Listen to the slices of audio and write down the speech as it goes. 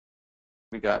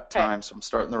We got Okay. time, so I'm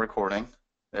starting the recording.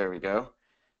 There we go.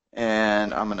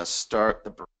 And I'm going to start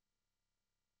the.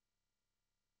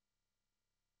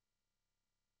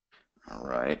 All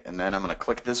right, and then I'm going to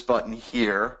click this button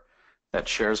here that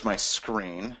shares my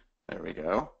screen. There we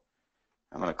go.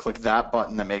 I'm going to click that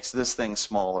button that makes this thing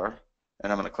smaller,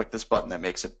 and I'm going to click this button that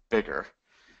makes it bigger.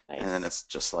 And then Nice. it's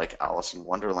just like Alice in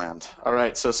Wonderland. All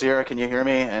right, so Sierra, can you hear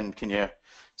me and can you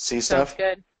see Sounds stuff?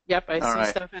 good. Yep, I All see right.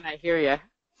 stuff and I hear you.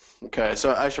 Okay,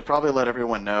 so I should probably let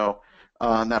everyone know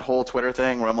on that whole Twitter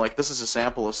thing where I'm like, this is a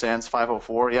sample of SANS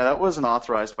 504. Yeah, that wasn't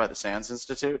authorized by the SANS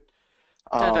Institute.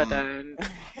 Dun dun Um, dun.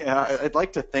 yeah, I'd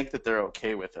like to think that they're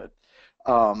okay with it.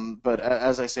 But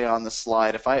as I say on the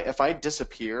slide, if I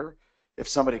disappear, if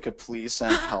somebody could please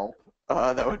send help,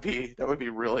 that would be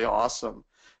really awesome.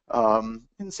 And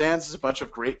SANS is a bunch of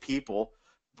great people,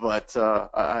 but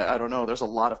I don't know. There's a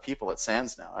lot of people at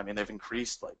SANS now. I mean, they've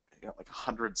increased like they got like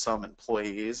 100 some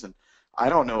employees, and I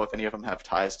don't know if any of them have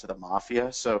ties to the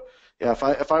mafia. So yeah,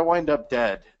 if I wind up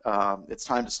dead, it's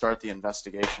time to start the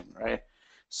investigation, right?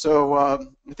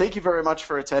 So thank you very much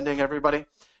for attending, everybody.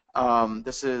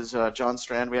 This is John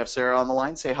Strand. We have Sarah on the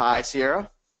line. Say hi, Sierra.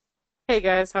 Hey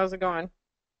guys, how's it going?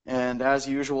 And as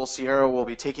usual, Sierra will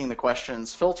be taking the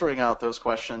questions, filtering out those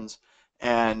questions,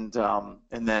 and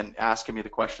then asking me the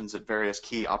questions at various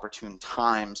key opportune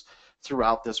times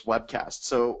throughout this webcast.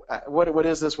 So what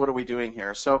is this? What are we doing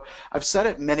here? So I've said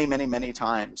it many, many, many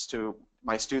times to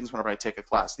my students whenever I take a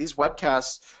class. These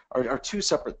webcasts are two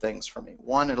separate things for me.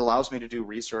 One, it allows me to do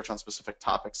research on specific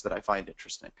topics that I find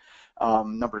interesting.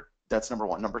 That's number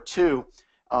one. Number two,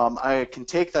 I can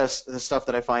take the stuff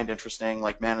that I find interesting,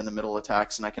 like man-in-the-middle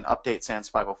attacks, and I can update SANS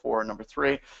 504. Number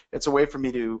three, it's a way for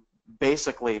me to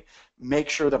basically make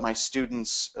sure that my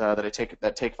students that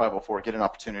take 504 get an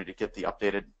opportunity to get the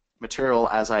updated material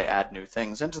as I add new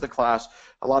things into the class.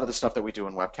 A lot of the stuff that we do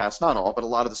in webcast, not all, but a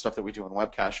lot of the stuff that we do in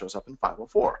webcast shows up in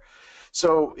 504.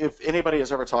 So if anybody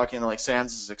is ever talking like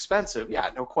SANS is expensive, yeah,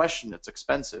 no question it's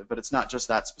expensive, but it's not just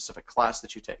that specific class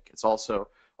that you take. It's also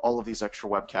all of these extra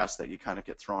webcasts that you kind of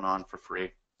get thrown on for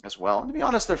free as well. And to be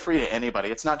honest, they're free to anybody.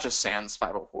 It's not just SANS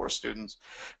 504 students,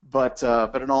 but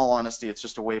in all honesty, it's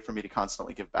just a way for me to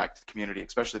constantly give back to the community,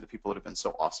 especially the people that have been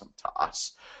so awesome to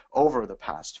us over the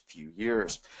past few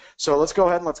years. So let's go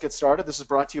ahead and let's get started. This is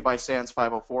brought to you by SANS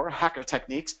 504, Hacker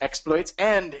Techniques, Exploits,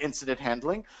 and Incident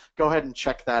Handling. Go ahead and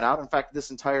check that out. In fact, this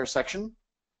entire section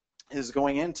is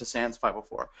going into SANS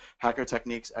 504, Hacker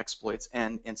Techniques, Exploits,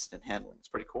 and Incident Handling. It's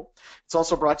pretty cool. It's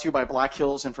also brought to you by Black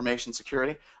Hills Information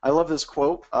Security. I love this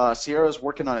quote. Sierra's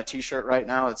working on a t-shirt right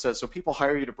now. It says, so people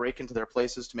hire you to break into their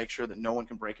places to make sure that no one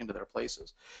can break into their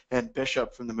places. And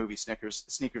Bishop from the movie Sneakers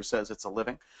says it's a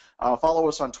living. Follow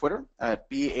us on Twitter at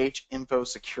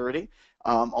BHInfoSecurity.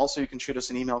 Also, you can shoot us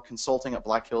an email,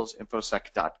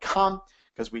 consulting@blackhillsinfosec.com,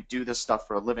 because we do this stuff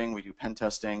for a living. We do pen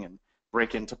testing and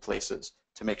break into places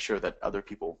to make sure that other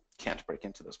people can't break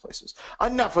into those places.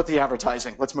 Enough with the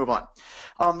advertising. Let's move on.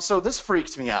 So this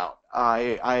freaked me out.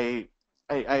 I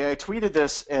tweeted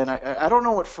this, and I don't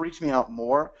know what freaked me out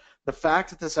more. The fact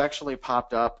that this actually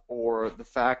popped up, or the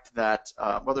fact that,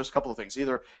 well, there's a couple of things.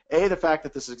 Either A, the fact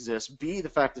that this exists, B, the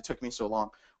fact it took me so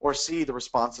long, or C, the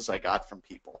responses I got from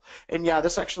people. And yeah,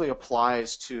 this actually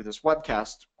applies to this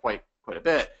webcast quite a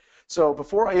bit. So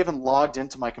before I even logged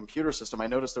into my computer system, I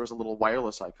noticed there was a little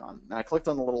wireless icon. And I clicked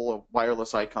on the little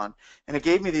wireless icon, and it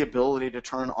gave me the ability to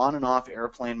turn on and off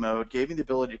airplane mode, gave me the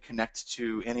ability to connect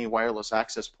to any wireless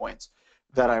access points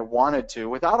that I wanted to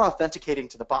without authenticating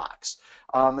to the box.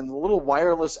 And the little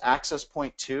wireless access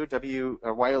point 2,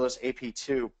 wireless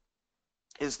AP2,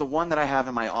 is the one that I have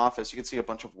in my office. You can see a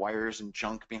bunch of wires and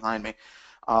junk behind me.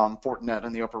 Fortinet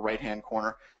in the upper right-hand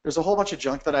corner. There's a whole bunch of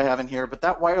junk that I have in here, but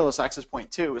that wireless access point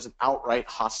 2 is an outright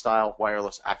hostile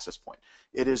wireless access point.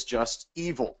 It is just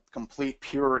evil, complete,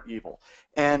 pure evil.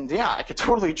 And yeah, I could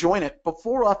totally join it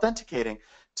before authenticating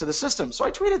to the system. So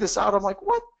I tweeted this out. I'm like,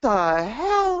 what the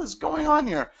hell is going on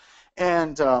here?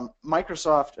 And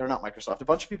Microsoft, or not Microsoft, a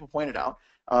bunch of people pointed out,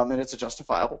 and it's a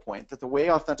justifiable point, that the way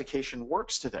authentication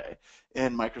works today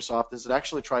in Microsoft is it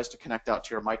actually tries to connect out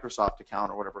to your Microsoft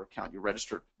account or whatever account you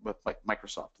registered with, like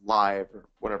Microsoft Live or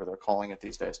whatever they're calling it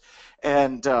these days.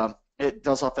 And it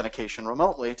does authentication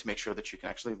remotely to make sure that you can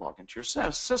actually log into your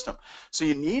system. So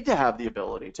you need to have the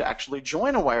ability to actually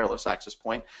join a wireless access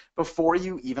point before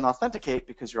you even authenticate,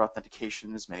 because your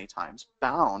authentication is many times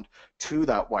bound to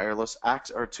that wireless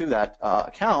access or to that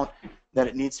account, that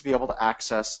it needs to be able to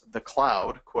access the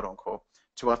cloud, quote unquote,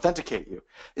 to authenticate you.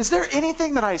 Is there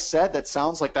anything that I said that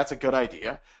sounds like that's a good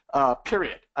idea?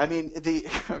 Period. I mean,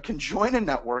 can join a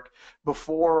network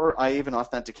before I even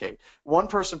authenticate. One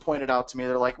person pointed out to me,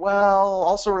 they're like, well,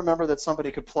 also remember that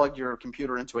somebody could plug your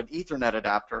computer into an Ethernet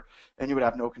adapter and you would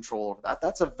have no control over that.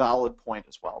 That's a valid point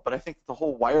as well. But I think the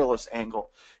whole wireless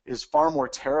angle is far more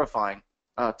terrifying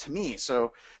to me.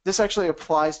 So this actually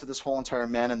applies to this whole entire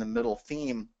man in the middle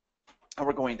theme that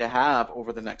we're going to have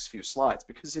over the next few slides,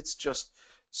 because it's just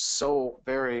so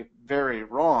very, very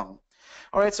wrong.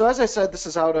 All right, so as I said, this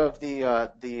is out of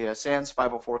the SANS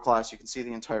 504 class. You can see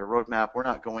the entire roadmap. We're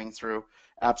not going through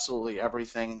absolutely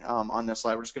everything on this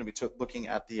slide. We're just going to be looking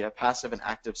at the passive and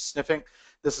active sniffing.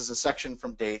 This is a section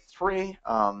from day 3. You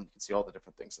can see all the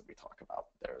different things that we talk about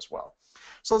there as well.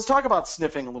 So let's talk about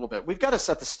sniffing a little bit. We've got to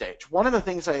set the stage. One of the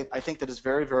things I think that is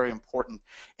very, very important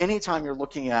anytime you're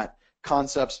looking at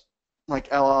concepts like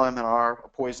LLM&R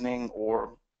poisoning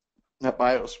or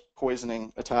NetBIOS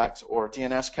poisoning attacks or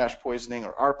DNS cache poisoning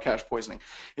or ARP cache poisoning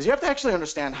is you have to actually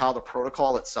understand how the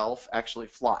protocol itself actually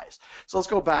flies. So let's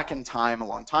go back in time a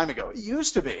long time ago. It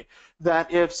used to be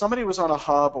that if somebody was on a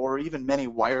hub or even many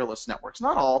wireless networks,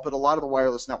 not all, but a lot of the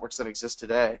wireless networks that exist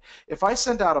today, if I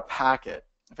send out a packet,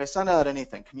 if I send out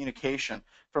anything, communication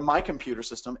from my computer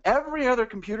system, every other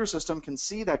computer system can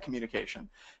see that communication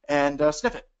and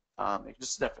sniff it. You can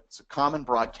just sniff it. It's a common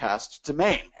broadcast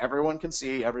domain. Everyone can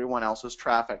see everyone else's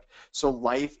traffic. So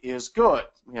life is good.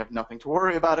 We have nothing to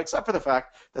worry about except for the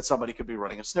fact that somebody could be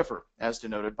running a sniffer, as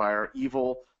denoted by our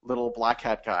evil little black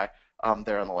hat guy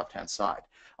there on the left-hand side.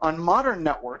 On modern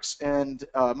networks and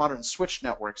modern switch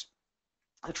networks,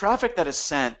 the traffic that is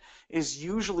sent is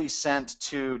usually sent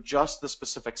to just the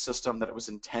specific system that it was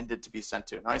intended to be sent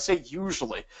to. Now, I say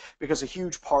usually because a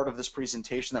huge part of this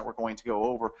presentation that we're going to go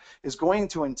over is going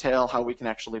to entail how we can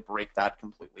actually break that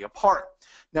completely apart.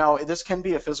 Now, this can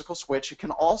be a physical switch. It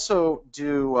can also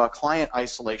do client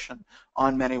isolation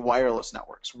on many wireless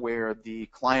networks where the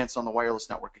clients on the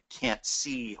wireless network can't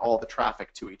see all the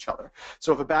traffic to each other.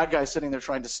 So if a bad guy is sitting there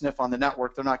trying to sniff on the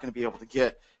network, they're not going to be able to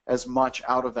get as much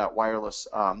out of that wireless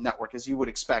network as you would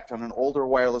expect on an older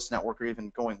wireless network or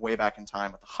even going way back in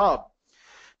time at the hub.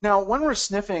 Now, when we're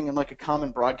sniffing in like a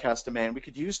common broadcast domain, we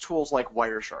could use tools like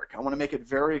Wireshark. I want to make it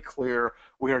very clear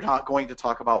we are not going to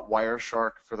talk about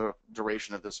Wireshark for the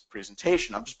duration of this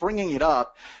presentation. I'm just bringing it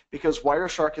up because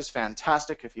Wireshark is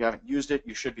fantastic. If you haven't used it,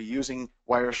 you should be using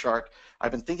Wireshark.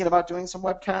 I've been thinking about doing some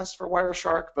webcasts for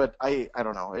Wireshark, but I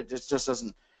don't know. It just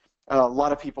doesn't. A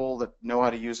lot of people that know how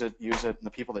to use it, and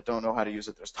the people that don't know how to use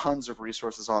it, there's tons of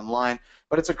resources online.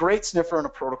 But it's a great sniffer and a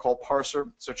protocol parser,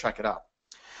 so check it out.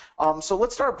 So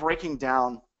let's start breaking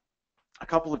down a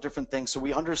couple of different things so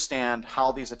we understand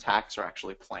how these attacks are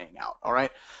actually playing out, all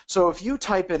right? So if you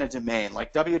type in a domain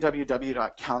like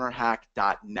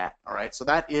www.counterhack.net, all right, so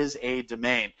that is a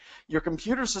domain. Your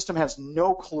computer system has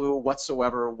no clue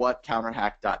whatsoever what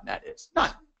counterhack.net is,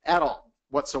 none at all.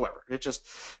 Whatsoever. It just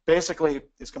basically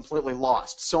is completely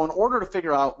lost. So in order to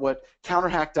figure out what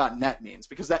counterhack.net means,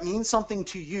 because that means something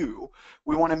to you,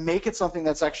 we want to make it something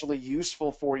that's actually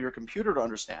useful for your computer to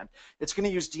understand. It's going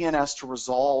to use DNS to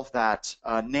resolve that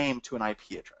name to an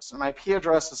IP address. An IP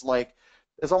address is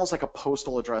almost like a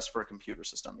postal address for a computer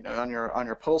system. You know, on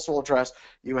your postal address,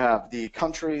 you have the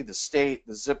country, the state,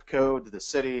 the zip code, the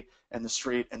city, and the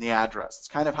street, and the address. It's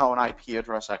kind of how an IP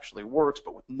address actually works,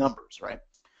 but with numbers, right?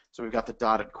 So we've got the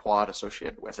dotted quad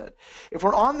associated with it. If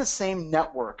we're on the same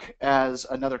network as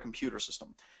another computer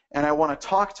system, and I want to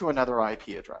talk to another IP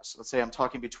address, let's say I'm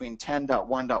talking between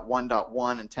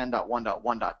 10.1.1.1 and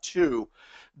 10.1.1.2,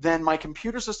 then my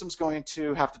computer system is going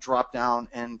to have to drop down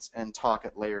and talk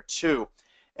at layer 2.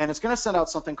 And it's going to send out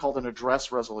something called an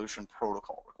address resolution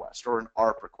protocol request, or an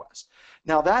ARP request.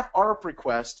 Now that ARP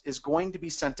request is going to be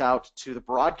sent out to the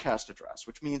broadcast address,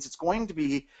 which means it's going to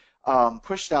be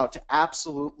pushed out to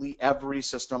absolutely every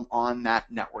system on that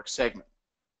network segment.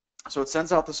 So it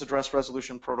sends out this address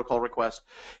resolution protocol request,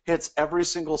 hits every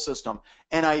single system,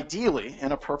 and ideally,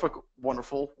 in a perfect,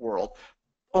 wonderful world,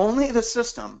 only the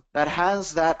system that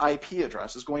has that IP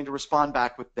address is going to respond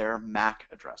back with their MAC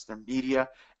address, their media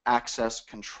access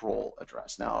control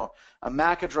address. Now, a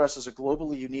MAC address is a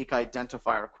globally unique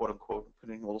identifier, quote unquote,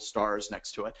 putting little stars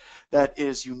next to it, that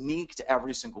is unique to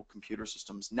every single computer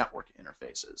system's network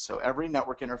interfaces. So every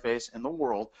network interface in the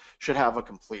world should have a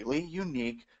completely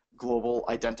unique global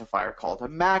identifier called a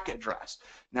MAC address.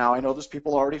 Now, I know there's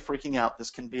people already freaking out. This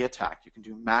can be attacked. You can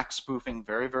do MAC spoofing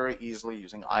very, very easily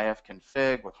using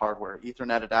ifconfig with hardware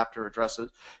Ethernet adapter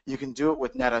addresses. You can do it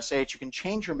with NetSH. You can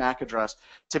change your MAC address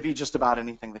to be just about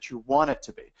anything that you want it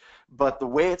to be. But the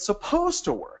way it's supposed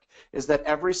to work is that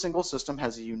every single system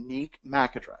has a unique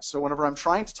MAC address. So whenever I'm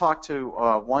trying to talk to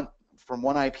from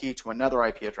one IP to another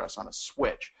IP address on a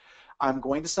switch, I'm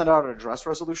going to send out an address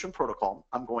resolution protocol.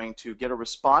 I'm going to get a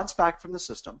response back from the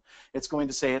system. It's going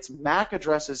to say its MAC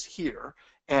address is here,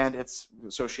 and it's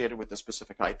associated with the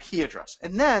specific IP address.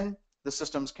 And then the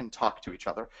systems can talk to each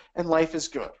other, and life is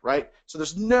good, right? So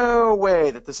there's no way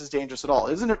that this is dangerous at all.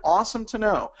 Isn't it awesome to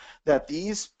know that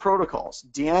these protocols,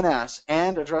 DNS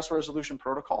and address resolution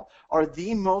protocol, are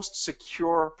the most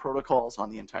secure protocols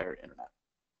on the entire internet?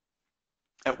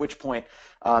 At which point,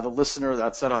 the listener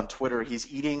that said on Twitter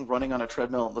he's eating, running on a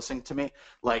treadmill, and listening to me,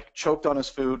 like choked on his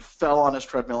food, fell on his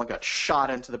treadmill, and got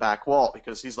shot into the back wall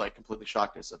because he's like completely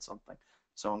shocked I said something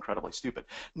so incredibly stupid.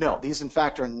 No, these in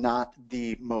fact are not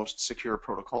the most secure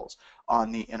protocols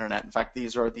on the internet. In fact,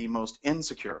 these are the most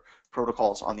insecure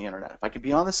protocols on the internet. If I could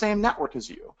be on the same network as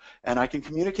you and I can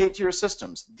communicate to your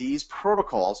systems, these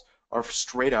protocols are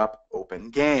straight up open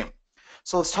game.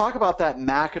 So let's talk about that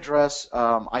MAC address,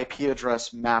 IP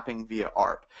address mapping via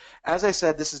ARP. As I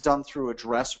said, this is done through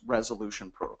address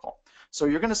resolution protocol. So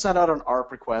you're going to send out an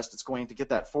ARP request. It's going to get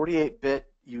that 48-bit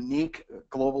unique,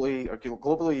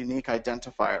 globally unique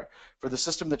identifier for the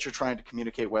system that you're trying to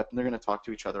communicate with, and they're going to talk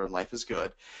to each other, and life is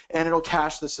good. And it'll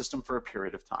cache the system for a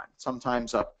period of time,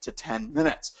 sometimes up to 10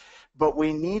 minutes. But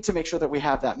we need to make sure that we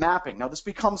have that mapping. Now, this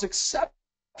becomes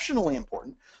exceptionally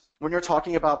important when you're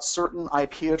talking about certain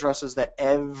IP addresses that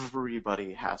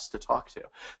everybody has to talk to.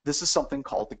 This is something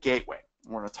called the gateway.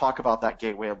 We're going to talk about that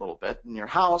gateway a little bit. In your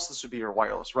house, this would be your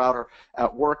wireless router.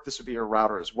 At work, this would be your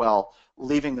router as well,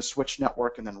 leaving the switch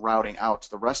network and then routing out to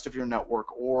the rest of your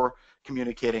network or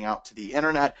communicating out to the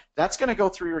internet. That's going to go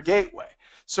through your gateway.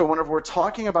 So whenever we're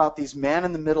talking about these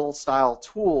man-in-the-middle style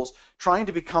tools, trying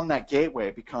to become that gateway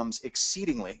becomes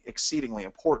exceedingly, exceedingly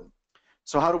important.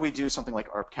 So how do we do something like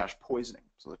ARP cache poisoning?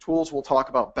 So the tools we'll talk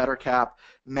about, BetterCap,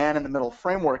 man-in-the-middle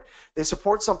framework, they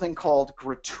support something called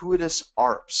gratuitous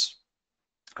ARPs.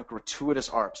 Gratuitous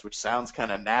ARPs, which sounds kind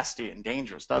of nasty and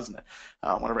dangerous, doesn't it?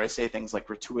 Whenever I say things like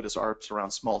gratuitous ARPs around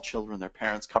small children, their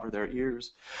parents cover their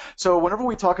ears. So whenever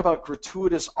we talk about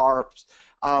gratuitous ARPs,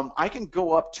 I can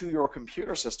go up to your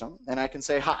computer system and I can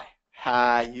say, hi,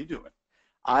 how you doing?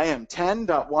 I am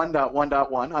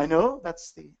 10.1.1.1. I know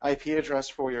that's the IP address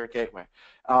for your gateway.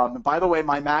 And by the way,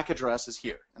 my MAC address is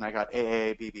here, and I got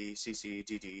AA, BB, CC,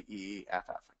 DD, EE, FF.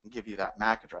 I can give you that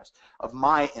MAC address of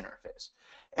my interface.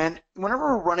 And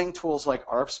whenever we're running tools like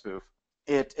ARP spoof,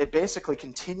 it basically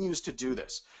continues to do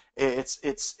this. It's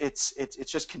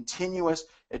just continuous.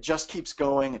 It just keeps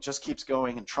going. It just keeps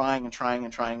going and trying and trying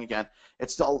and trying again.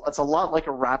 It's a lot like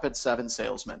a Rapid7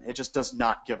 salesman. It just does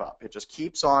not give up. It just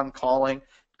keeps on calling,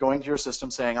 going to your system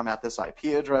saying, I'm at this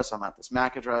IP address, I'm at this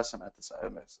MAC address, I'm at this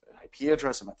IP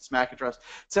address, I'm at this MAC address.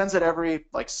 It sends it every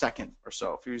second or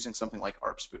so if you're using something like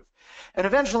ARP spoof. And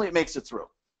eventually it makes it through.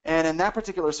 And in that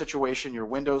particular situation, your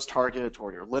Windows target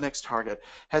or your Linux target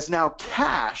has now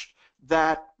cached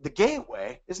that the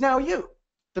gateway is now you,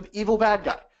 the evil bad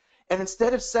guy. And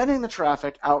instead of sending the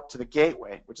traffic out to the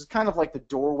gateway, which is kind of like the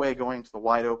doorway going to the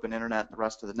wide open internet and the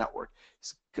rest of the network,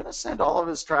 he's going to send all of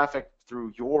his traffic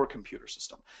through your computer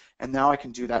system. And now I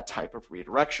can do that type of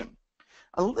redirection.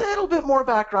 A little bit more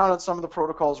background on some of the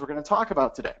protocols we're going to talk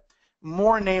about today.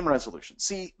 More name resolution.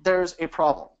 See, there's a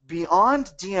problem.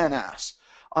 Beyond DNS,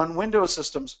 on Windows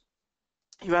systems,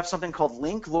 you have something called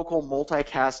link local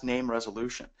multicast name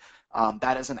resolution.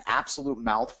 That is an absolute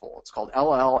mouthful. It's called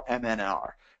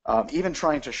LLMNR. Even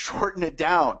trying to shorten it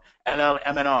down,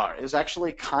 LLMNR, is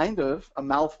actually kind of a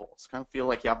mouthful. It's kind of feel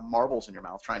like you have marbles in your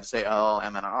mouth trying to say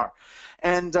LLMNR.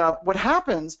 And what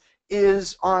happens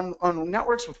is on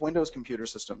networks with Windows computer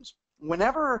systems,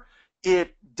 whenever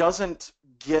it doesn't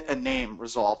get a name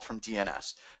resolved from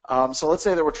DNS. So let's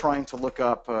say that we're trying to look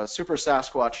up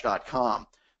supersasquatch.com.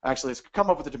 Actually, it's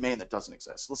come up with a domain that doesn't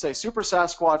exist. Let's say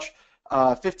supersasquatch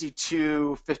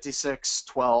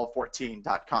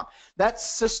 52561214.com. That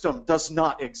system does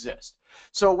not exist.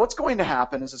 So what's going to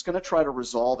happen is it's going to try to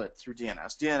resolve it through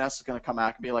DNS. DNS is going to come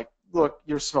back and be like, look,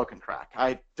 you're smoking crack.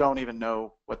 I don't even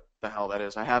know what the hell that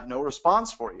is. I have no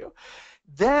response for you.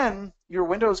 Then your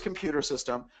Windows computer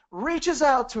system reaches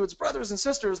out to its brothers and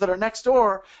sisters that are next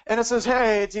door, and it says,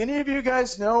 hey, do any of you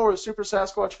guys know where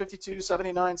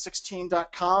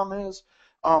supersasquatch527916.com is,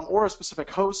 or a specific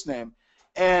host name?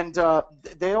 And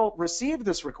they'll receive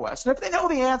this request. And if they know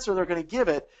the answer they're going to give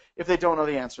it, If they don't know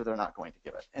the answer, they're not going to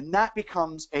give it. And that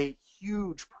becomes a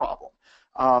huge problem.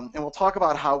 And we'll talk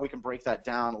about how we can break that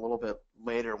down a little bit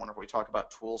later whenever we talk about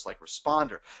tools like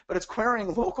Responder. But it's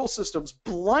querying local systems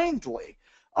blindly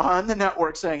on the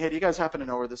network saying, hey, do you guys happen to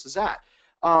know where this is at?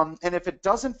 And if it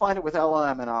doesn't find it with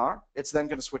LLMNR, it's then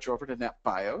going to switch over to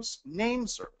NetBIOS name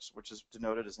service, which is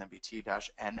denoted as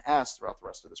NBT-NS throughout the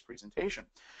rest of this presentation.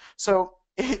 So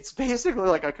it's basically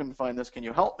like, I couldn't find this, can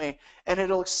you help me? And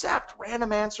it'll accept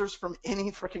random answers from any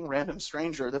freaking random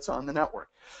stranger that's on the network.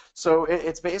 So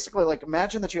it's basically like,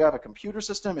 imagine that you have a computer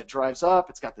system, it drives up,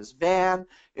 it's got this van,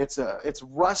 it's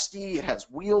rusty, it has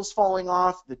wheels falling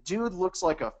off, the dude looks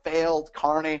like a failed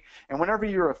carny, and whenever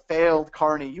you're a failed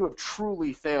carny, you have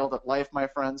truly failed at life, my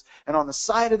friends. And on the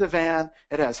side of the van,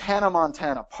 it has Hannah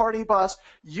Montana Party Bus.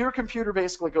 Your computer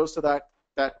basically goes to that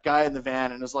guy in the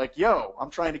van and is like, yo,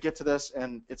 I'm trying to get to this,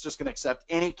 and it's just going to accept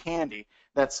any candy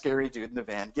that scary dude in the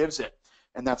van gives it.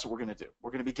 And that's what we're going to do.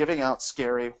 We're going to be giving out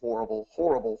scary, horrible,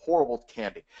 horrible, horrible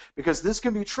candy, because this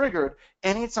can be triggered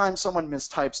anytime someone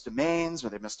mistypes domains, or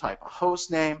they mistype a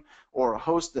host name, or a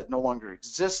host that no longer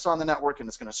exists on the network, and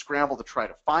it's going to scramble to try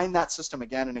to find that system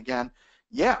again and again.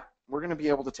 Yeah, we're going to be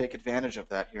able to take advantage of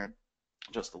that here in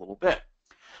just a little bit.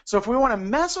 So if we want to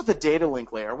mess with the data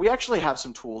link layer, we actually have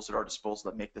some tools at our disposal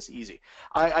that make this easy.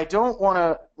 I don't want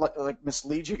to like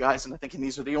mislead you guys into thinking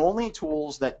these are the only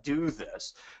tools that do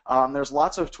this. There's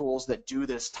lots of tools that do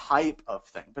this type of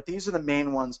thing, but these are the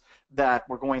main ones that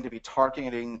we're going to be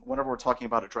targeting whenever we're talking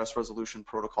about address resolution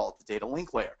protocol at the data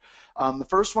link layer. The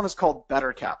first one is called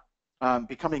BetterCap.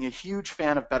 Becoming a huge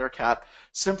fan of BetterCap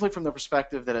simply from the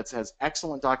perspective that it has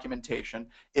excellent documentation,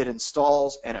 it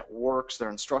installs and it works. Their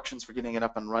instructions for getting it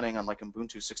up and running on like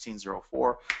Ubuntu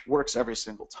 16.04 works every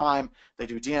single time. They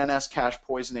do DNS cache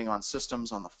poisoning on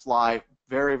systems on the fly,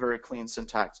 very, very clean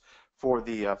syntax for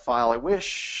the file. I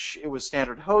wish it was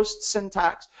standard host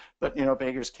syntax, but you know,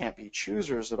 beggars can't be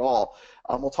choosers at all.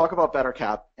 We'll talk about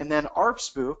BetterCap. And then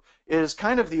ARPspoof is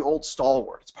kind of the old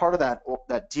stalwart. It's part of that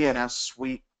DNS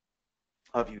suite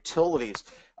of utilities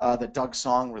that Doug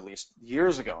Song released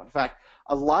years ago. In fact,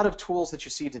 a lot of tools that you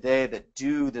see today that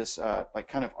do this like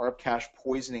kind of ARP cache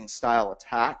poisoning style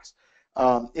attacks,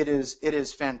 it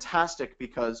is fantastic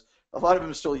because a lot of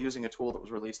them are still using a tool that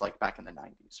was released like back in the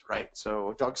 90s, right?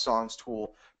 So Doug Song's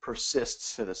tool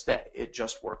persists to this day. It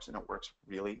just works, and it works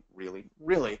really, really,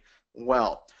 really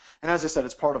well. And as I said,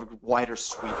 it's part of a wider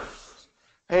suite.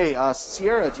 Hey,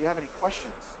 Sierra, do you have any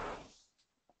questions?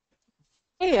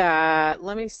 Hey,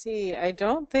 let me see. I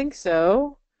don't think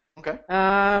so. Okay.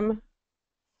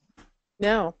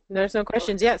 No, there's no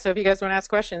questions yet. So if you guys want to ask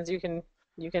questions, you can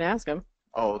ask them.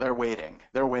 Oh, they're waiting.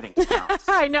 They're waiting to pounce.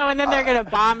 I know, and then they're gonna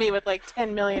bomb me with like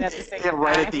 10 million at the same time.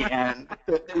 Right at the end.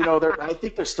 You know, I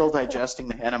think they're still digesting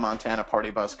the Hannah Montana Party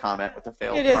Bus comment with the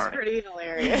failed It is carny. pretty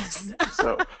hilarious.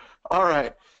 So, all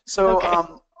right. So,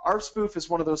 Okay. ARPspoof is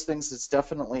one of those things that's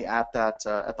definitely at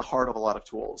the heart of a lot of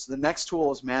tools. The next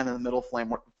tool is Man-in-the-Middle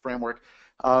framework,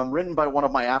 written by one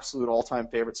of my absolute all-time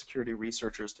favorite security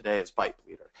researchers today, is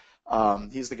BiteBleeder.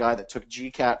 He's the guy that took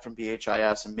GCAT from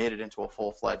BHIS and made it into a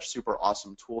full-fledged, super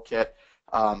awesome toolkit.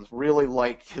 Really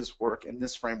like his work, and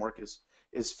this framework is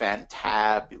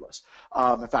fantabulous.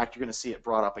 In fact, you're going to see it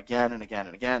brought up again and again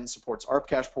and again. Supports ARP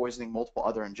cache poisoning, multiple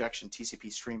other injection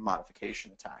TCP stream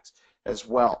modification attacks as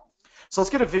well. So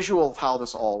let's get a visual of how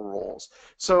this all rolls.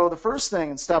 So the first thing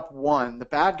in step one, the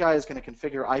bad guy is going to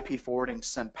configure IP forwarding to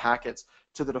send packets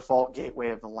to the default gateway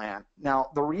of the LAN. Now,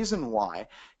 the reason why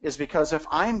is because if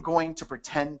I'm going to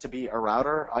pretend to be a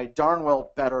router, I darn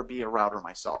well better be a router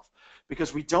myself,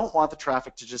 because we don't want the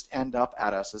traffic to just end up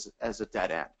at us as a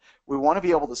dead end. We want to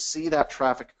be able to see that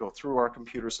traffic go through our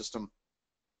computer system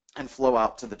and flow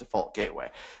out to the default gateway.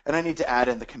 And I need to add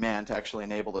in the command to actually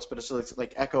enable this, but it's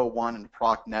like echo 1 and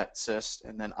procnet syst,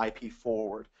 and then IP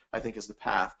forward, I think, is the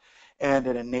path. And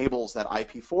it enables that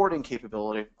IP forwarding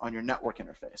capability on your network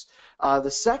interface.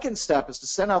 The second step is to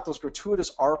send out those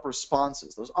gratuitous ARP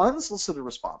responses, those unsolicited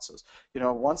responses, you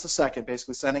know, once a second,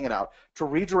 basically sending it out to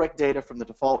redirect data from the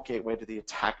default gateway to the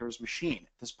attacker's machine.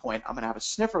 At this point, I'm going to have a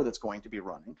sniffer that's going to be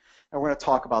running, and we're going to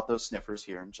talk about those sniffers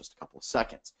here in just a couple of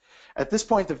seconds. At this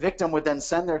point, the victim would then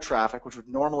send their traffic, which would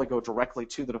normally go directly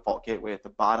to the default gateway at the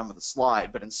bottom of the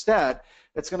slide, but instead,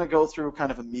 it's going to go through kind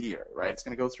of a mediator, right? It's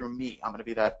going to go through me. I'm going to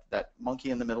be that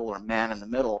monkey in the middle or man in the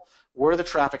middle where the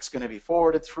traffic's going to be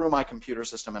forwarded through my computer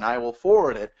system, and I will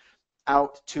forward it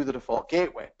out to the default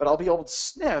gateway. But I'll be able to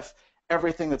sniff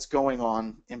everything that's going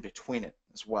on in between it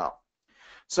as well.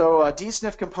 So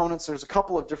dsniff components, there's a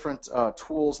couple of different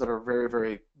tools that are very,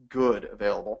 very good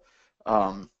available.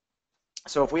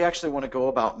 So if we actually want to go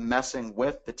about messing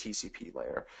with the TCP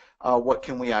layer, what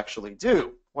can we actually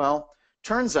do? Well,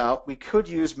 turns out we could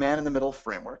use man-in-the-middle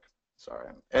framework. Sorry,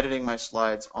 I'm editing my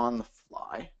slides on the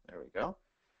fly. There we go.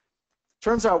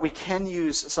 Turns out we can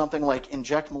use something like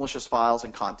inject malicious files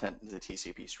and content into the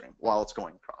TCP stream while it's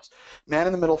going across.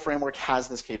 Man-in-the-middle framework has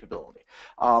this capability.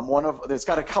 It's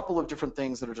got a couple of different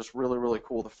things that are just really, really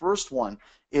cool. The first one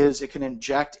is it can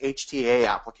inject HTA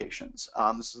applications.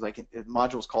 This is like a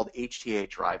module is called HTA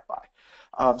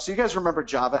drive-by. So you guys remember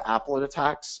Java applet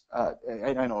attacks?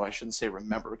 I know I shouldn't say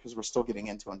remember because we're still getting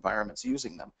into environments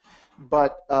using them.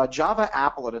 But Java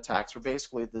applet attacks were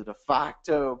basically the de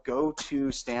facto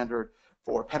go-to standard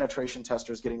for penetration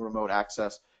testers getting remote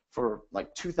access for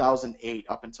like 2008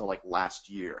 up until like last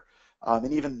year.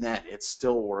 And even then, it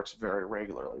still works very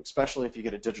regularly, especially if you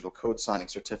get a digital code signing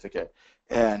certificate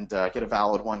and get a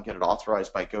valid one, get it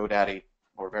authorized by GoDaddy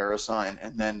or VeriSign,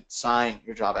 and then sign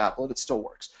your Java applet, it still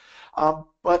works.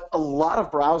 But a lot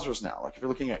of browsers now, like if you're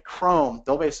looking at Chrome,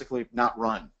 they'll basically not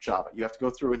run Java. You have to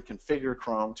go through and configure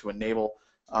Chrome to enable,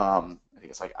 I think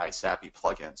it's like ISAPI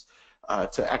plugins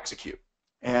to execute.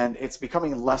 And it's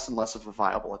becoming less and less of a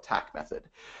viable attack method.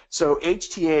 So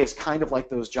HTA is kind of like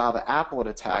those Java applet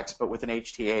attacks, but with an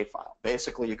HTA file.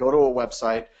 Basically, you go to a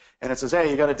website, and it says,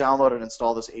 hey, you got to download and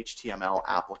install this HTML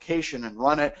application and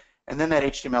run it, and then that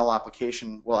HTML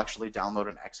application will actually download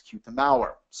and execute the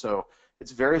malware. So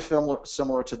it's very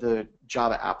similar to the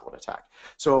Java applet attack.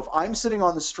 So if I'm sitting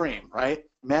on the stream, right,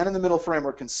 man-in-the-middle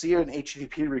framework can see an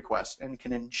HTTP request and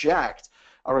can inject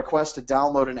a request to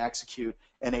download and execute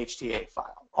an HTA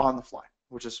file on the fly,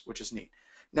 which is neat.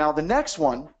 Now the next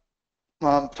one,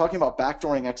 talking about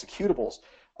backdooring executables,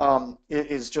 it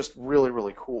is just really,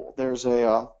 really cool. There was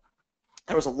a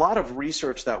lot of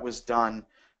research that was done,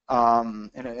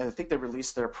 and I think they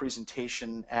released their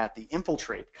presentation at the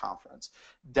Infiltrate conference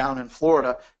down in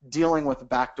Florida, dealing with the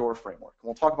backdoor framework. And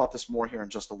we'll talk about this more here in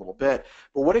just a little bit.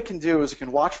 But what it can do is it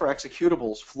can watch for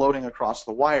executables floating across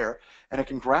the wire, and it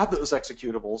can grab those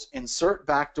executables, insert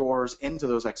backdoors into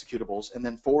those executables, and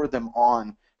then forward them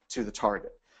on to the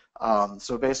target.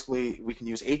 So basically, we can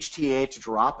use HTA to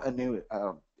drop a new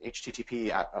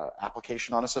HTTP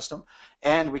application on a system,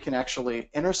 and we can actually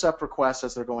intercept requests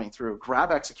as they're going through, grab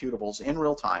executables in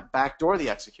real time, backdoor the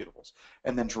executables,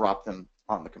 and then drop them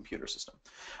on the computer system.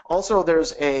 Also,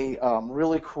 there's a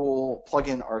really cool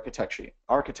plugin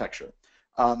architecture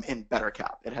in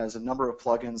BetterCap. It has a number of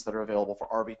plugins that are available for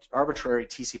arbitrary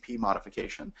TCP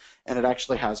modification, and it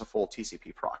actually has a full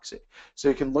TCP proxy. So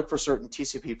you can look for certain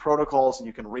TCP protocols, and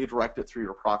you can redirect it through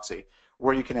your proxy,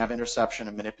 where you can have interception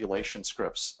and manipulation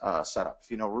scripts set up. If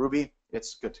you know Ruby,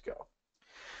 it's good to go.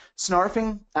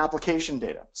 Snarfing application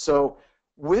data. So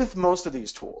with most of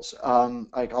these tools,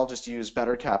 like I'll just use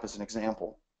BetterCap as an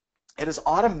example, it is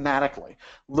automatically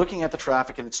looking at the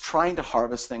traffic, and it's trying to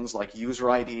harvest things like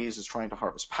user IDs, it's trying to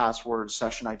harvest passwords,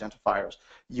 session identifiers,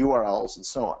 URLs, and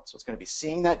so on. So it's going to be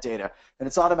seeing that data, and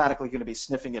it's automatically going to be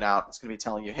sniffing it out. It's going to be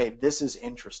telling you, hey, this is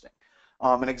interesting.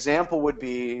 An example would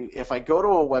be if I go to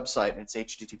a website and it's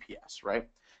HTTPS, right?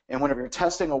 And whenever you're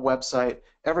testing a website,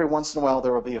 every once in a while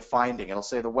there will be a finding. It'll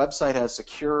say the website has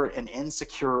secure and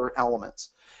insecure elements.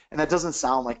 And that doesn't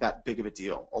sound like that big of a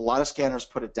deal. A lot of scanners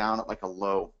put it down at like a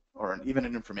low or even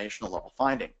an informational level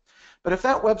finding. But if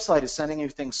that website is sending you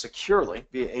things securely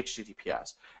via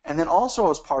HTTPS, and then also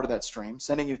as part of that stream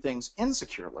sending you things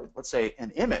insecurely, let's say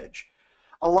an image,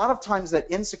 a lot of times that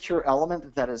insecure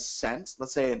element that is sent,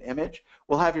 let's say an image,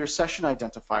 will have your session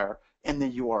identifier in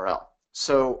the URL.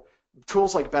 So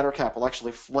tools like BetterCap will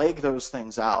actually flag those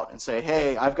things out and say,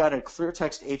 hey, I've got a clear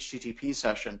text HTTP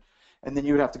session, and then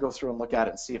you would have to go through and look at it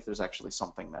and see if there's actually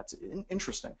something that's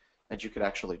interesting that you could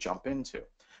actually jump into.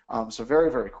 So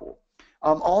very, very cool.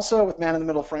 Also, with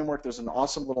man-in-the-middle framework, there's an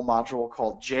awesome little module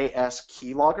called JS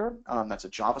Keylogger. That's a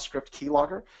JavaScript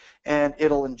keylogger, and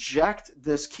it'll inject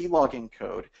this keylogging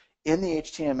code in the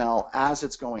HTML as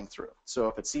it's going through. So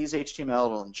if it sees HTML,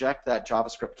 it'll inject that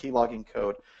JavaScript keylogging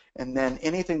code, and then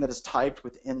anything that is typed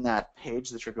within that page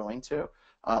that you're going to,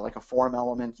 like a form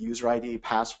element, user ID,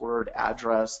 password,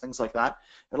 address, things like that,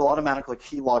 it'll automatically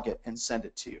keylog it and send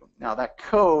it to you. Now that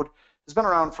code has been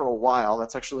around for a while.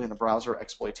 That's actually in the browser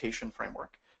exploitation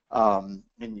framework, and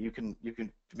you can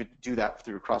do that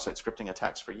through cross-site scripting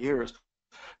attacks for years.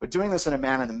 But doing this in a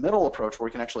man-in-the-middle approach, where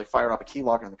you can actually fire up a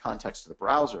keylogger in the context of the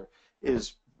browser,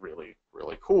 is really,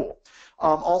 really cool.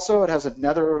 Also, it has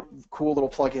another cool little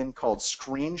plugin called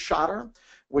Screenshotter,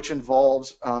 which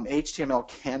involves HTML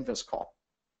canvas call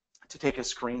to take a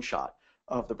screenshot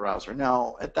of the browser.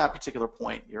 Now, at that particular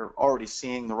point, you're already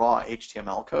seeing the raw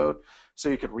HTML code, so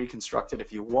you could reconstruct it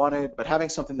if you wanted, but having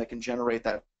something that can generate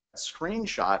that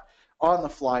screenshot on the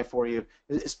fly for you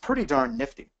is pretty darn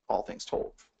nifty, all things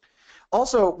told.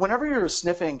 Also, whenever you're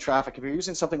sniffing traffic, if you're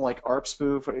using something like ARP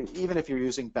spoof, or even if you're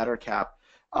using BetterCap,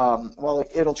 well,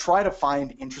 it'll try to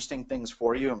find interesting things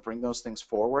for you and bring those things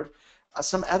forward.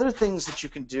 Some other things that you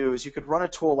can do is you could run a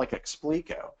tool like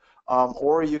Explico,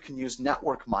 or you can use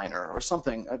Network Miner or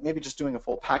something, maybe just doing a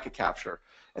full packet capture.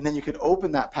 And then you could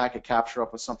open that packet capture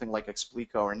up with something like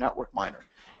Explico or Network Miner.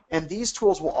 And these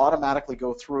tools will automatically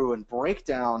go through and break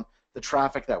down the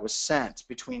traffic that was sent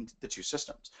between the two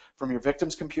systems, from your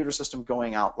victim's computer system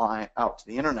going out to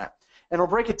the internet. And it'll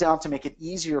break it down to make it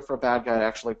easier for a bad guy to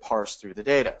actually parse through the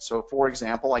data. So for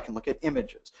example, I can look at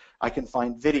images, I can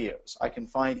find videos, I can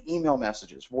find email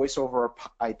messages, voice over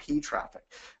IP traffic,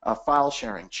 file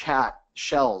sharing, chat,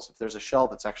 shells, if there's a shell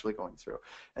that's actually going through,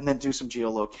 and then do some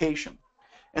geolocation.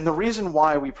 And the reason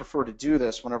why we prefer to do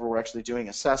this whenever we're actually doing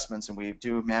assessments and we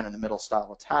do man-in-the-middle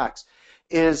style attacks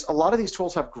is a lot of these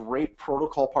tools have great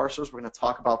protocol parsers. We're going to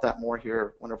talk about that more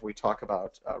here whenever we talk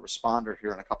about Responder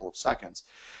here in a couple of seconds.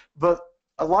 But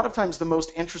a lot of times the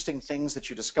most interesting things that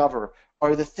you discover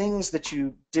are the things that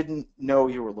you didn't know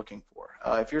you were looking for.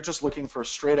 If you're just looking for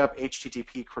straight up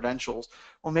HTTP credentials,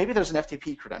 well, maybe there's an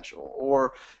FTP credential,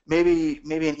 or maybe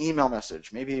an email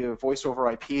message, maybe a voice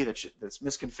over IP that's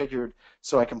misconfigured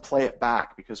so I can play it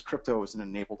back because crypto isn't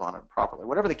enabled on it properly.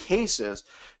 Whatever the case is,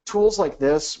 tools like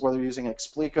this, whether you're using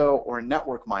Explico or a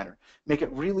Network Miner, make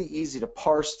it really easy to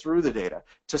parse through the data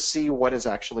to see what is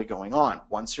actually going on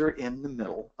once you're in the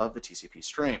middle of the TCP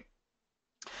stream.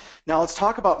 Now let's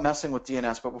talk about messing with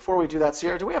DNS, but before we do that,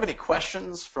 Sierra, do we have any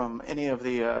questions from any of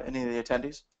the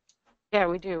attendees? Yeah,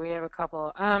 we do. We have a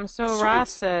couple. So Sweet. Ross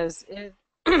says,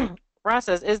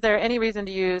 is there any reason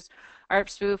to use ARP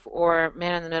spoof or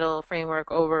man-in-the-middle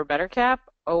framework over BetterCap,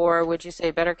 or would you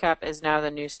say BetterCap is now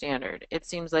the new standard? It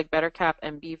seems like BetterCap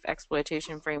and Beef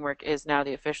exploitation framework is now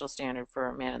the official standard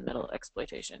for man-in-the-middle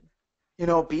exploitation. You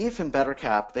know, Beef and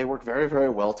BetterCap, they work very, very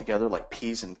well together like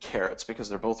peas and carrots because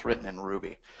they're both written in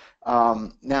Ruby.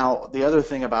 Now, the other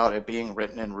thing about it being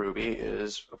written in Ruby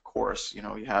is, of course, you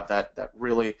know, you have that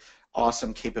really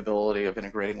awesome capability of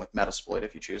integrating with Metasploit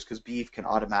if you choose, because Beef can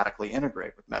automatically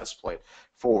integrate with Metasploit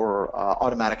for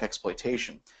automatic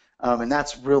exploitation. And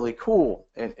that's really cool,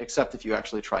 except if you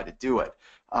actually try to do it.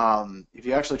 If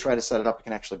you actually try to set it up, it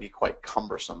can actually be quite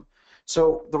cumbersome.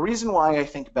 So the reason why I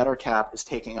think BetterCap is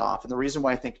taking off, and the reason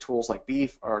why I think tools like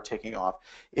Beef are taking off,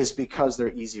 is because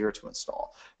they're easier to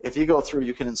install. If you go through,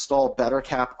 you can install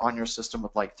BetterCap on your system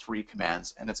with like 3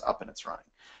 commands, and it's up and it's running.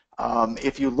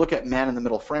 If you look at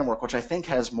man-in-the-middle framework, which I think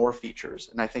has more features,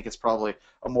 and I think it's probably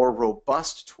a more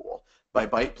robust tool by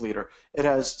ByteBleeder, it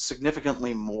has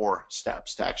significantly more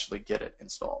steps to actually get it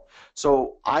installed.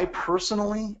 So I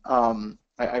personally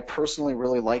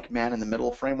really like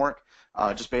man-in-the-middle framework.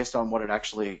 Just based on what it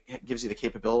actually gives you the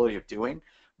capability of doing.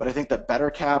 But I think that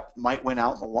BetterCap might win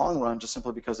out in the long run just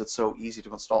simply because it's so easy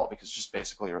to install, because it's just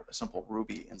basically a simple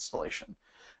Ruby installation.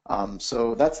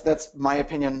 So that's my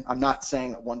opinion. I'm not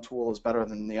saying that one tool is better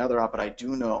than the other, but I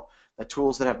do know that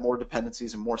tools that have more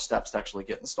dependencies and more steps to actually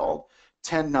get installed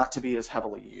tend not to be as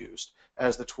heavily used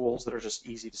as the tools that are just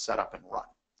easy to set up and run.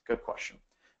 Good question.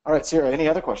 All right, Sierra, any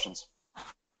other questions?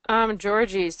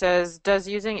 Georgie says, does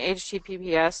using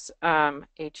HTTPS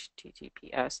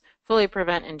fully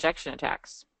prevent injection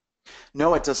attacks?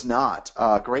 No, it does not.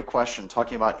 Great question,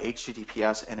 talking about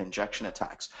HTTPS and injection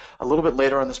attacks. A little bit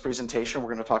later on this presentation,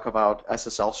 we're going to talk about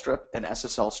SSL strip and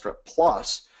SSL strip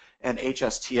plus and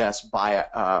HSTS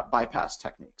bypass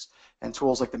techniques. And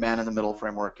tools like the man-in-the-middle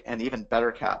framework and even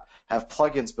BetterCap have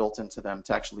plugins built into them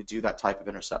to actually do that type of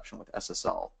interception with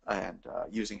SSL and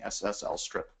using SSL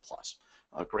strip plus.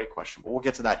 Great question. But we'll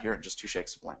get to that here in just 2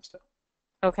 shakes of lambs too.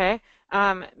 Okay.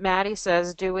 Maddie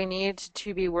says, do we need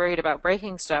to be worried about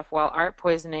breaking stuff while ARP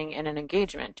poisoning in an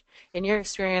engagement? In your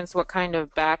experience, what kind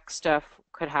of back stuff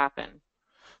could happen?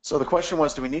 So the question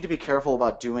was, do we need to be careful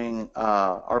about doing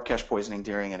ARP cache poisoning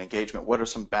during an engagement? What are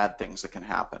some bad things that can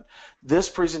happen? This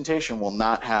presentation will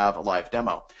not have a live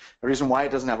demo. The reason why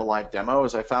it doesn't have a live demo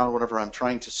is I found whenever I'm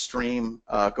trying to stream,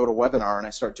 go to webinar, and I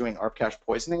start doing ARP cache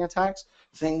poisoning attacks,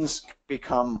 things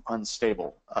become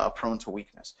unstable, prone to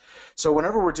weakness. So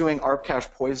whenever we're doing ARP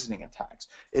cache poisoning attacks,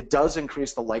 it does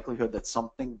increase the likelihood that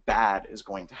something bad is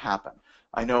going to happen.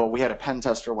 I know we had a pen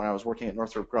tester when I was working at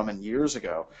Northrop Grumman years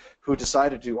ago who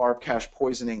decided to do ARP cache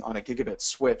poisoning on a gigabit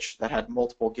switch that had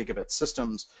multiple gigabit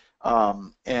systems,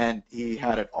 and he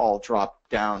had it all drop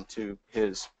down to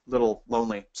his little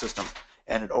lonely system,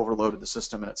 and it overloaded the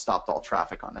system and it stopped all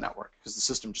traffic on the network because the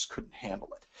system just couldn't handle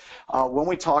it. When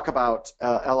we talk about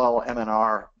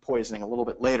LLMNR poisoning a little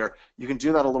bit later, you can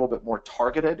do that a little bit more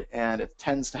targeted, and it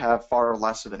tends to have far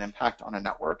less of an impact on a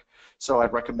network. So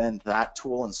I'd recommend that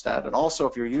tool instead. And also,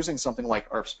 if you're using something like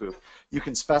ARPspoof, you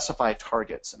can specify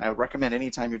targets. And I would recommend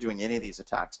anytime you're doing any of these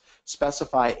attacks,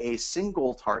 specify a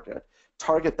single target.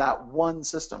 Target that one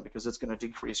system, because it's going to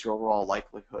decrease your overall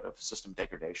likelihood of system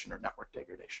degradation or network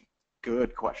degradation.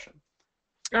 Good question.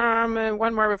 And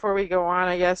one more before we go on,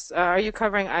 I guess. Are you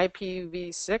covering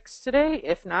IPv6 today?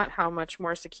 If not, how much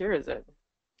more secure is it?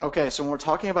 Okay, so when we're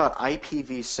talking about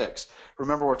IPv6,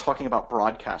 remember we're talking about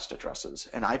broadcast addresses,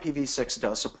 and IPv6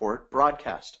 does support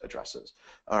broadcast addresses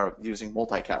using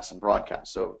multicast and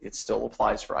broadcast, so it still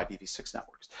applies for IPv6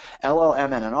 networks.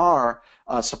 LLMNR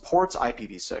supports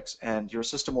IPv6, and your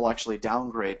system will actually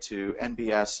downgrade to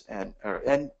NBS and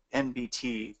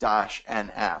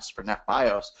NBT-NS for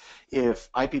NetBIOS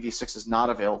if IPv6 is not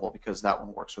available, because that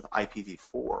one works with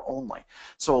IPv4 only.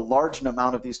 So a large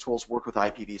amount of these tools work with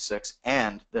IPv6,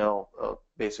 and they'll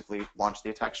basically launch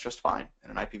the attacks just fine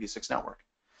in an IPv6 network.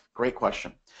 Great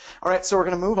question. All right, so we're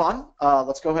going to move on.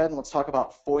 Let's go ahead and let's talk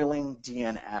about foiling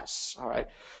DNS. All right,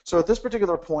 so at this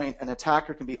particular point, an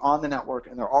attacker can be on the network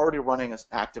and they're already running an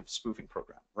active spoofing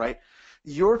program, right?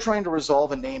 You're trying to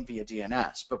resolve a name via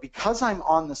DNS, but because I'm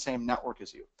on the same network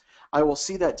as you, I will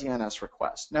see that DNS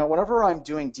request. Now, whenever I'm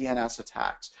doing DNS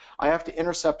attacks, I have to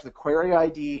intercept the query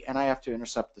ID and I have to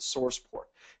intercept the source port.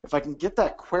 If I can get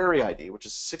that query ID, which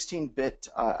is a 16-bit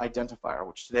identifier,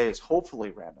 which today is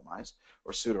hopefully randomized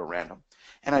or pseudo-random,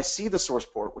 and I see the source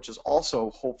port, which is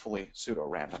also hopefully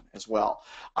pseudo-random as well,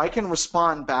 I can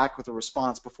respond back with a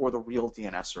response before the real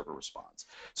DNS server responds.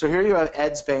 So here you have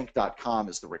edsbank.com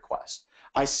as the request.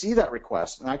 I see that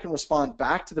request, and I can respond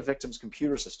back to the victim's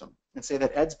computer system and say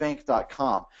that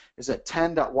edsbank.com is at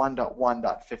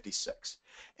 10.1.1.56.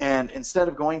 And instead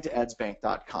of going to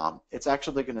edsbank.com, it's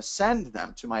actually going to send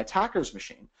them to my attacker's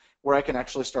machine, where I can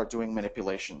actually start doing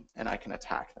manipulation and I can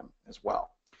attack them as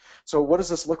well. So what does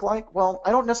this look like? Well,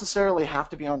 I don't necessarily have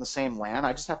to be on the same LAN.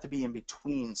 I just have to be in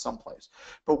between someplace.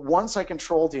 But once I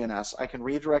control DNS, I can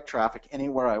redirect traffic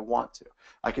anywhere I want to.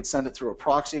 I could send it through a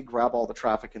proxy, grab all the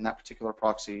traffic in that particular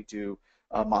proxy, do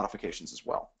modifications as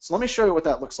well. So let me show you what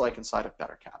that looks like inside of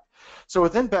BetterCap. So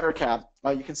within BetterCap,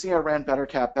 you can see I ran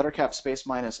BetterCap space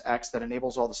minus X that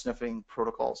enables all the sniffing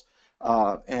protocols.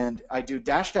 And I do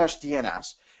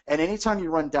 --DNS. And anytime you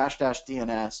run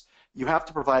 --DNS, you have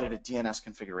to provide it a DNS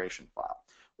configuration file.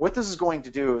 What this is going to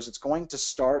do is it's going to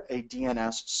start a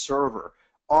DNS server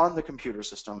on the computer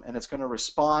system, and it's going to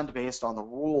respond based on the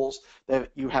rules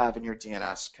that you have in your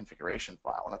DNS configuration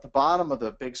file. And at the bottom of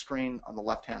the big screen on the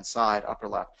left-hand side, upper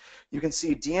left, you can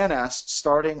see DNS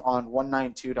starting on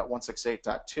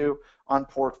 192.168.2 on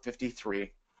port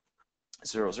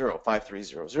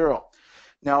 5300.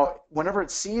 Now, whenever it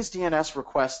sees DNS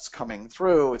requests coming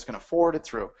through, it's going to forward it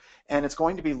through, and it's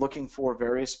going to be looking for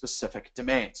very specific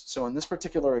domains. So in this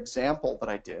particular example that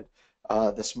I did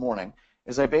this morning,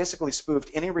 is I basically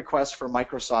spoofed any request for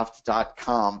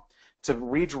Microsoft.com to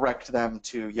redirect them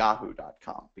to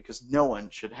Yahoo.com, because no one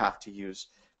should have to use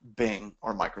Bing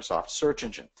or Microsoft search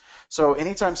engine. So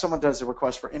anytime someone does a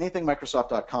request for anything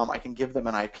Microsoft.com, I can give them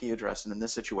an IP address, and in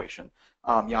this situation,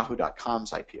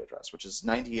 Yahoo.com's IP address, which is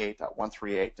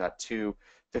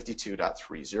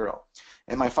 98.138.252.30.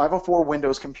 In my 504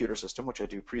 Windows computer system, which I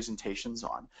do presentations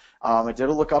on, I did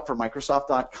a lookup for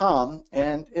Microsoft.com,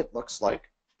 and it looks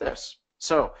like this.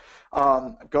 So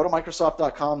go to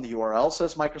Microsoft.com. The URL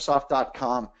says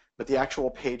Microsoft.com, but the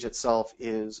actual page itself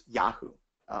is Yahoo.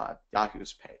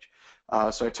 Yahoo's page.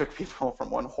 So I took people from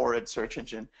one horrid search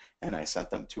engine and I sent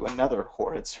them to another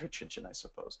horrid search engine, I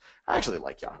suppose. I actually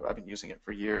like Yahoo. I've been using it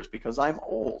for years because I'm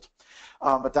old.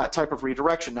 But that type of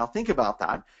redirection, now think about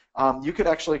that. You could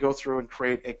actually go through and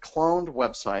create a cloned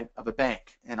website of a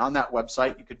bank. And on that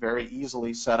website, you could very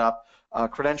easily set up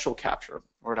credential capture,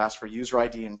 where it asks for user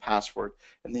ID and password,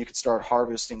 and then you could start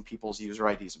harvesting people's user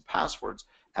IDs and passwords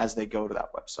as they go to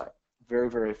that website. Very,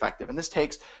 very effective. And this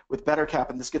takes, with BetterCap,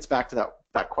 and this gets back to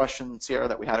that question, Sierra,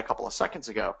 that we had a couple of seconds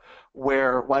ago,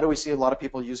 where why do we see a lot of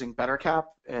people using BetterCap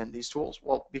and these tools?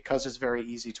 Well, because it's very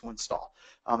easy to install,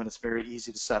 and it's very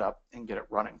easy to set up and get it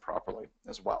running properly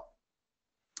as well.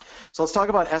 So let's talk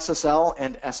about SSL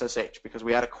and SSH, because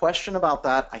we had a question about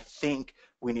that. I think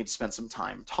we need to spend some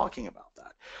time talking about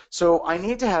that. So I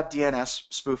need to have DNS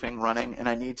spoofing running, and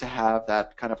I need to have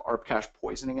that kind of ARP cache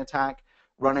poisoning attack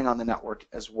running on the network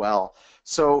as well.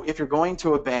 So if you're going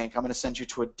to a bank, I'm going to send you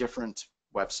to a different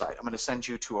website. I'm going to send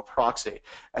you to a proxy,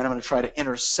 and I'm going to try to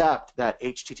intercept that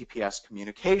HTTPS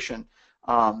communication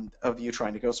of you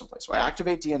trying to go someplace. So I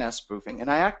activate DNS spoofing, and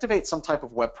I activate some type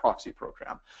of web proxy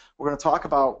program. We're going to talk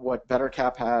about what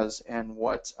BetterCap has and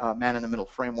what man-in-the-middle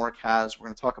framework has. We're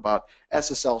going to talk about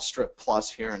SSL strip plus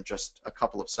here in just a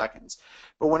couple of seconds.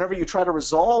 But whenever you try to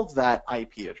resolve that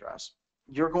IP address,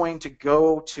 you're going to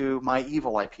go to my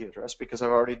evil IP address because I've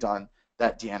already done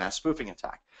that DNS spoofing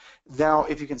attack. Now,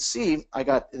 if you can see,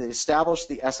 I established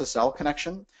the SSL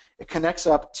connection. It connects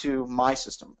up to my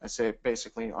system, I say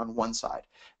basically on one side.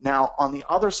 Now, on the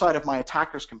other side of my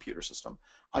attacker's computer system,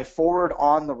 I forward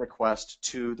on the request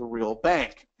to the real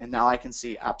bank, and now I can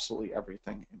see absolutely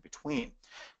everything in between.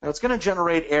 Now, it's going to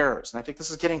generate errors, and I think this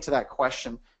is getting to that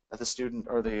question that the student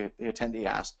or the attendee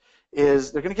asked,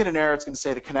 is they're going to get an error. It's going to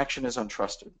say the connection is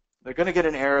untrusted. They're going to get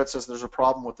an error that says there's a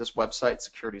problem with this website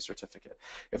security certificate.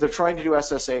 If they're trying to do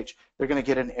SSH, they're going to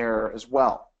get an error as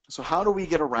well. So how do we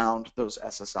get around those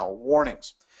SSL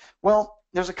warnings? Well,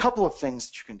 there's a couple of things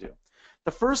that you can do.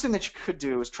 The first thing that you could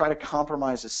do is try to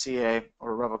compromise a CA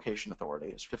or a revocation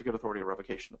authority, a certificate authority or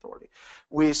revocation authority.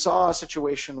 We saw a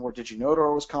situation where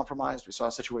DigiNotar was compromised. We saw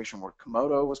a situation where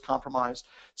Komodo was compromised.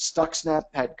 Stuxnet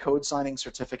had code signing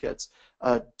certificates.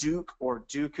 Duke or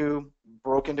Dooku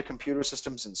broke into computer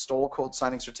systems and stole code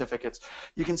signing certificates.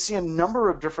 You can see a number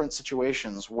of different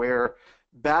situations where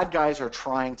bad guys are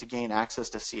trying to gain access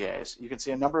to CAs. You can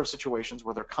see a number of situations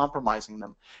where they're compromising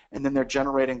them, and then they're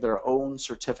generating their own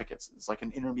certificates. It's like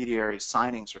an intermediary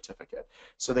signing certificate,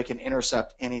 so they can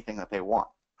intercept anything that they want.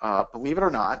 Believe it or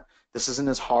not, this isn't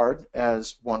as hard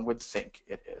as one would think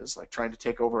it is. Like trying to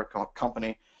take over a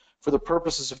company for the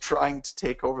purposes of trying to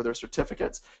take over their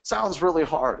certificates sounds really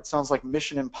hard. It sounds like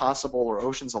Mission Impossible or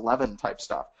Ocean's 11 type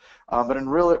stuff. But in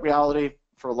real reality,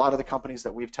 for a lot of the companies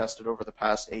that we've tested over the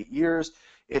past 8 years,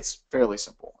 it's fairly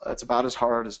simple. It's about as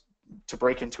hard as to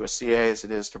break into a CA as it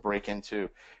is to break into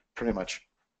pretty much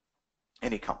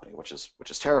any company, which is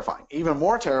terrifying. Even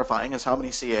more terrifying is how many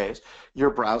CAs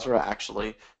your browser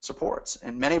actually supports.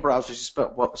 And many browsers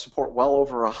support well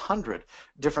over 100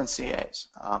 different CAs.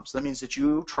 So that means that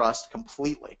you trust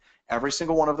completely every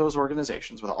single one of those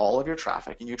organizations with all of your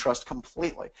traffic, and you trust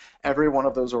completely every one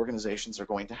of those organizations are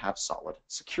going to have solid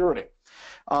security.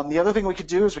 The other thing we could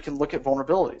do is we can look at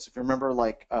vulnerabilities. If you remember,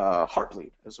 like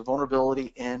Heartbleed, there's a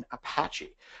vulnerability in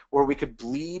Apache where we could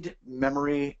bleed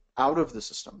memory out of the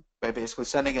system by basically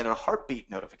sending it a heartbeat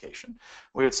notification.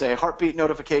 We would say heartbeat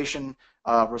notification,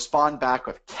 respond back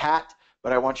with cat,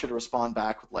 but I want you to respond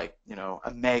back with like,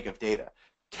 a meg of data.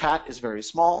 Cat is very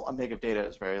small, a meg of data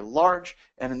is very large,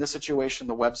 and in this situation,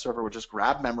 the web server would just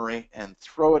grab memory and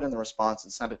throw it in the response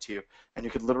and send it to you, and you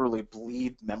could literally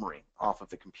bleed memory off of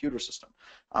the computer system.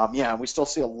 Yeah, and we still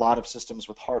see a lot of systems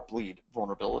with Heartbleed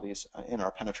vulnerabilities in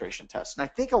our penetration tests, and I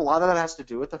think a lot of that has to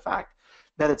do with the fact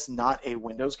that it's not a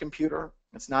Windows computer.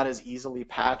 It's not as easily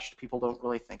patched. People don't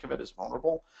really think of it as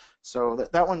vulnerable, so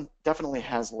that one definitely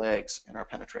has legs in our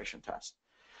penetration test.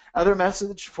 Other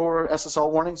message for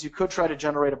SSL warnings, you could try to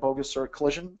generate a bogus cert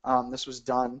collision. This was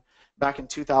done back in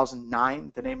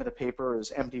 2009. The name of the paper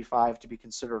is MD5 to be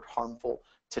considered harmful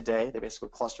today. They basically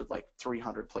clustered like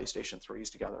 300 PlayStation 3s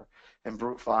together and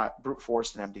brute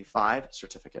forced an MD5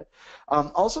 certificate.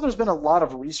 Also, there's been a lot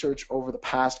of research over the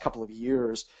past couple of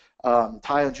years.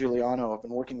 Ty and Giuliano have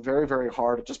been working very, very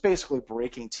hard at just basically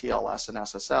breaking TLS and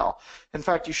SSL. In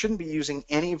fact, you shouldn't be using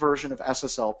any version of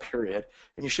SSL, period,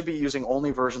 and you should be using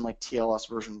only version like TLS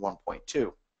version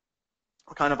 1.2.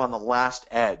 We're kind of on the last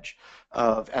edge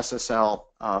of SSL,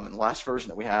 and the last version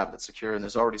that we have that's secure, and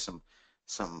there's already some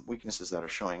weaknesses that are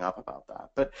showing up about that.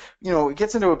 But it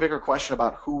gets into a bigger question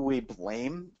about who we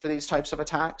blame for these types of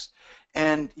attacks.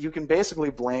 And you can basically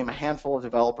blame a handful of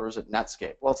developers at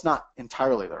Netscape. Well, it's not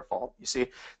entirely their fault. You see,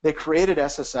 they created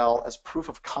SSL as proof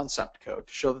of concept code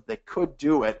to show that they could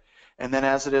do it. And then,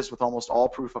 as it is with almost all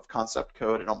proof of concept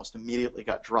code, it almost immediately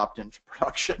got dropped into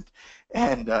production.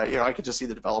 And I could just see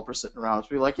the developers sitting around and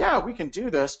be like, "Yeah, we can do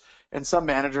this." And some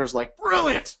manager's like,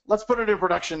 "Brilliant! Let's put it in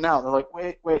production now." And they're like,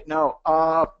 "Wait, no.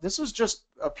 This was just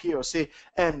a POC,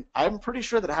 and I'm pretty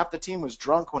sure that half the team was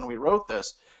drunk when we wrote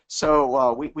this.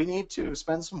 So we need to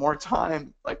spend some more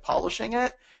time like polishing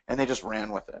it," and they just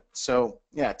ran with it. So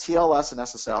yeah, TLS and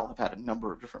SSL have had a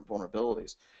number of different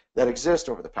vulnerabilities that exist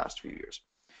over the past few years.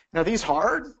 Now, these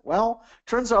hard? Well,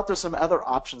 turns out there's some other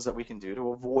options that we can do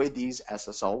to avoid these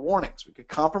SSL warnings. We could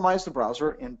compromise the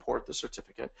browser, import the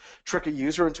certificate, trick a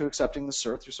user into accepting the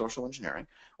cert through social engineering,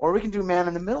 or we can do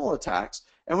man-in-the-middle attacks,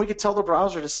 and we could tell the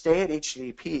browser to stay at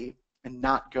HTTP and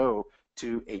not go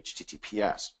to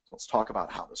HTTPS. Let's talk about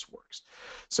how this works.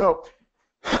 So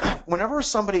whenever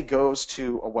somebody goes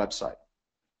to a website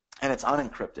and it's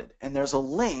unencrypted, and there's a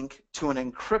link to an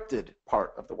encrypted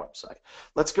part of the website.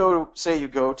 Let's go, say you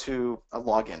go to a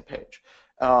login page,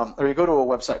 or you go to a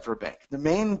website for a bank. The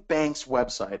main bank's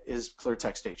website is clear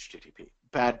text HTTP.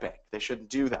 Bad bank. They shouldn't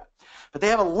do that. But they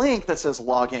have a link that says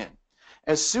login.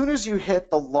 As soon as you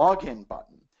hit the login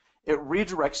button, it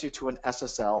redirects you to an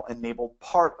SSL-enabled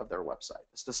part of their website.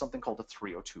 This does something called a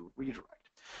 302 redirect.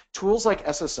 Tools like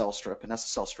SSL Strip and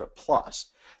SSL Strip Plus,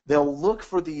 they'll look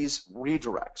for these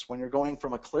redirects when you're going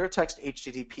from a clear text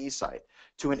HTTP site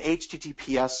to an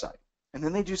HTTPS site. And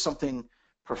then they do something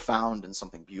profound and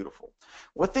something beautiful.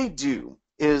 What they do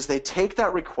is they take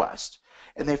that request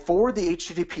and they forward the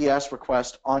HTTPS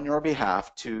request on your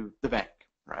behalf to the bank,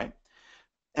 right?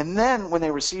 And then when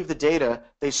they receive the data,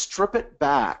 they strip it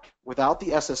back without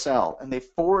the SSL and they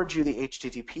forward you the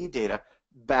HTTP data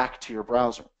back to your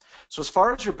browser. So as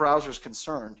far as your browser is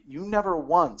concerned, you never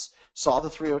once saw the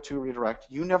 302 redirect.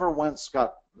 You never once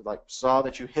saw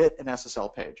that you hit an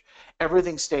SSL page.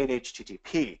 Everything stayed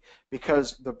HTTP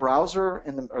because the browser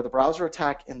or the browser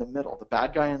attack in the middle, the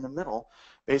bad guy in the middle,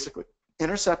 basically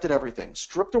intercepted everything,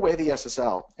 stripped away the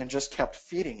SSL, and just kept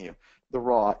feeding you the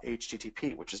raw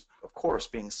HTTP, which is, of course,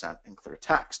 being sent in clear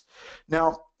text.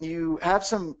 Now, you have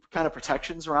some kind of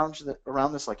protections around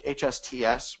this, like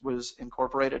HSTS was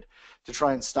incorporated to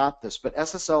try and stop this, but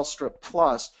SSL Strip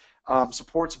Plus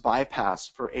supports bypass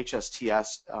for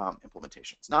HSTS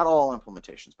implementations. Not all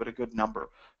implementations, but a good number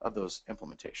of those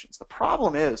implementations. The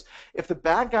problem is, if the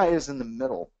bad guy is in the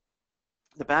middle,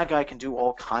 the bad guy can do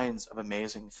all kinds of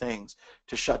amazing things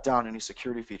to shut down any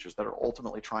security features that are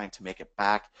ultimately trying to make it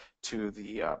back to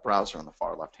the browser on the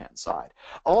far left-hand side.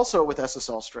 Also with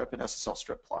SSL Strip and SSL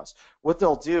Strip Plus, what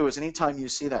they'll do is anytime you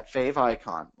see that fave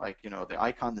icon, like the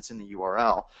icon that's in the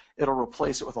URL, it'll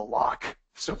replace it with a lock.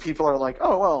 So people are like,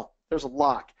 oh, well, there's a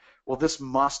lock. Well, this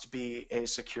must be a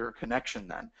secure connection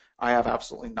then. I have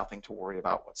absolutely nothing to worry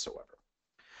about whatsoever.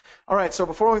 All right, so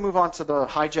before we move on to the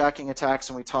hijacking attacks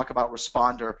and we talk about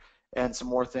responder and some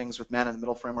more things with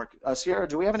man-in-the-middle framework, Sierra,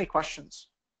 do we have any questions?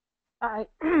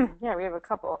 Yeah, we have a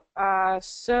couple.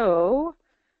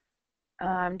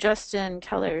 Justin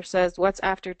Keller says, what's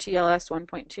after TLS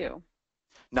 1.2?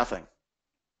 Nothing.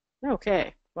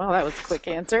 Okay, well, that was a quick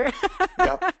answer.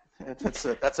 Yep, that's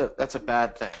a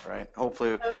bad thing, right?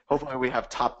 Hopefully we have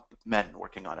top men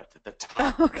working on it. The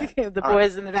top okay, men. the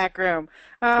boys in the back room.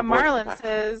 Marlon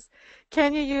says,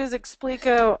 can you use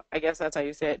Explico, I guess that's how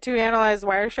you say it, to analyze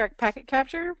Wireshark packet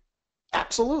capture?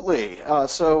 Absolutely.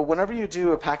 So whenever you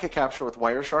do a packet capture with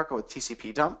Wireshark or with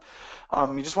TCP dump,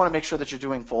 you just want to make sure that you're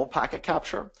doing full packet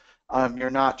capture. You're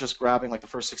not just grabbing like the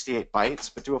first 68 bytes,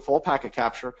 but do a full packet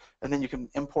capture, and then you can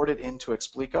import it into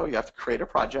Explico. You have to create a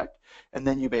project, and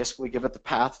then you basically give it the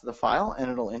path to the file,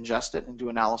 and it'll ingest it and do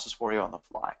analysis for you on the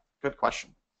fly. Good question.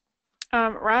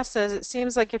 Ross says, it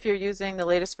seems like if you're using the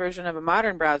latest version of a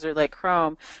modern browser like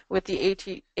Chrome with the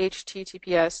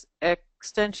HTTPS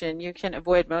extension, you can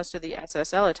avoid most of the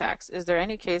SSL attacks. Is there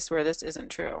any case where this isn't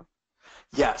true?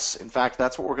 Yes, in fact,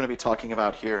 that's what we're going to be talking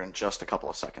about here in just a couple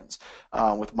of seconds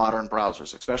with modern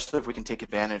browsers, especially if we can take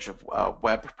advantage of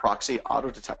web proxy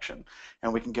auto detection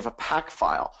and we can give a pack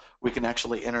file. We can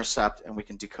actually intercept and we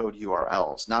can decode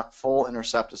URLs. Not full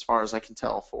intercept as far as I can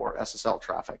tell for SSL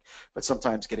traffic, but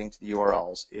sometimes getting to the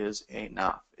URLs is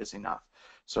enough.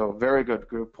 So very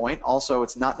good point. Also,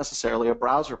 it's not necessarily a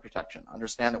browser protection.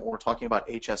 Understand that when we're talking about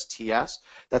HSTS,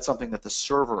 that's something that the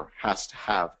server has to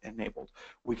have enabled.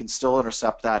 We can still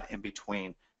intercept that in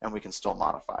between, and we can still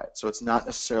modify it. So it's not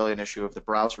necessarily an issue of the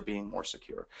browser being more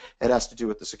secure. It has to do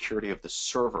with the security of the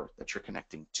server that you're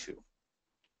connecting to.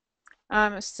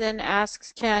 Sin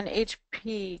asks, can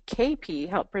HPKP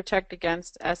help protect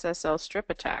against SSL strip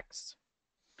attacks?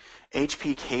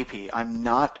 HPKP, I'm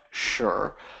not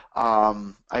sure.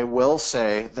 I will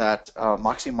say that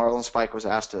Moxie Marlinspike was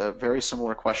asked a very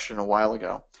similar question a while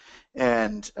ago,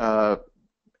 and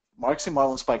Moxie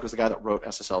Marlinspike was the guy that wrote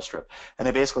SSL Strip, and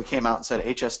they basically came out and said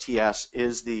HSTS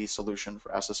is the solution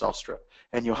for SSL Strip,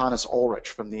 and Johannes Ulrich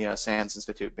from the SANS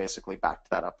Institute basically backed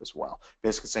that up as well,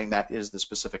 basically saying that is the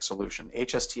specific solution.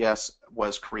 HSTS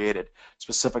was created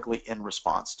specifically in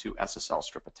response to SSL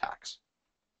Strip attacks.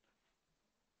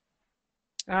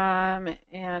 And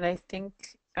I think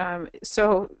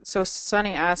so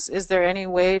Sunny asks, is there any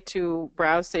way to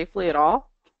browse safely at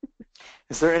all?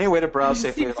 Is there any way to browse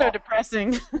safely at all? Seems so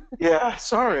depressing. Yeah,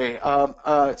 sorry.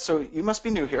 So you must be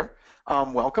new here.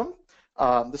 Welcome.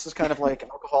 This is kind of like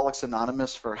Alcoholics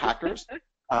Anonymous for hackers.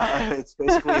 It's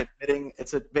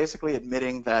basically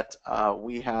admitting that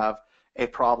we have a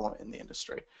problem in the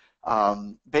industry.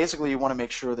 Basically, you want to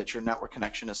make sure that your network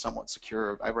connection is somewhat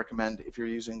secure. I recommend if you're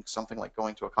using something like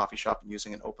going to a coffee shop and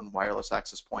using an open wireless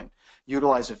access point,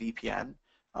 utilize a VPN.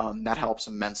 That helps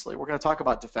immensely. We're going to talk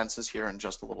about defenses here in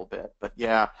just a little bit. But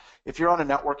yeah, if you're on a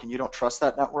network and you don't trust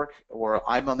that network, or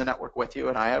I'm on the network with you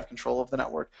and I have control of the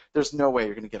network, there's no way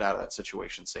you're going to get out of that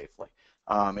situation safely.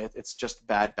 It's just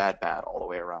bad, bad, bad all the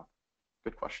way around.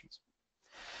 Good questions.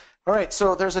 All right,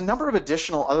 so there's a number of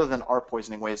additional, other than ARP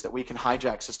poisoning, ways that we can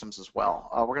hijack systems as well.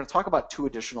 We're going to talk about 2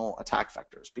 additional attack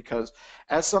vectors because,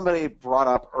 as somebody brought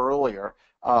up earlier,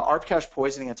 ARP cache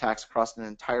poisoning attacks across an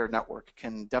entire network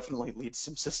can definitely lead to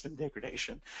some system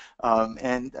degradation,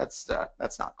 and that's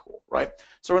not cool, right?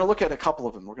 So we're going to look at a couple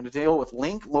of them. We're going to deal with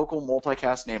link local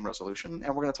multicast name resolution,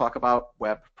 and we're going to talk about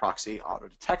web proxy auto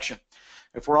detection.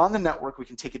 If we're on the network, we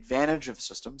can take advantage of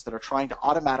systems that are trying to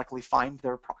automatically find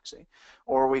their proxy,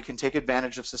 or we can take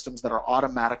advantage of systems that are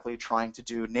automatically trying to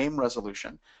do name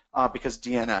resolution because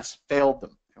DNS failed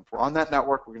them. If we're on that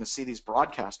network, we're going to see these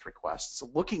broadcast requests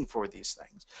looking for these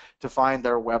things to find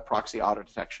their web proxy auto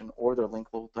detection or their link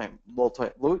local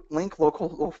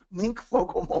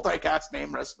multicast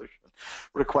name resolution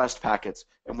request packets,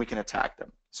 and we can attack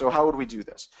them. So how would we do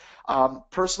this?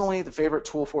 Personally, the favorite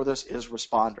tool for this is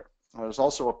Responder. There's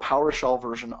also a PowerShell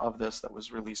version of this that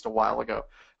was released a while ago.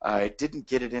 I didn't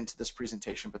get it into this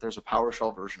presentation, but there's a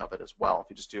PowerShell version of it as well. If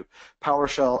you just do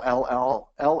PowerShell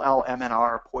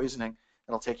LLMNR poisoning,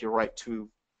 it'll take you right to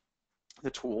the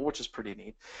tool, which is pretty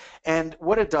neat. And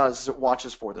what it does is it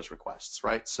watches for those requests,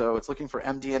 right? So it's looking for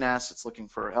MDNS, it's looking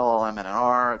for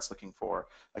LLMNR, it's looking for,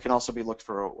 it can also be looked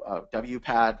for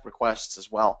WPAD requests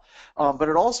as well. But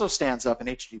it also stands up an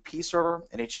HTTP server,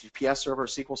 an HTTPS server,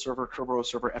 SQL server, Kerberos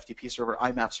server, FTP server,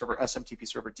 IMAP server, SMTP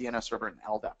server, DNS server, and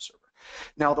LDAP server.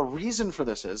 Now the reason for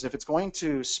this is if it's going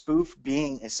to spoof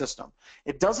being a system,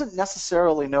 it doesn't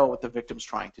necessarily know what the victim's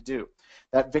trying to do.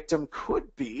 That victim could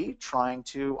be trying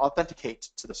to authenticate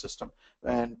to the system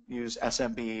and use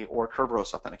SMB or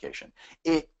Kerberos authentication.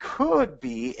 It could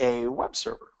be a web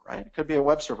server, right? It could be a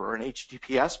web server or an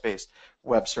HTTPS-based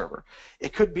web server.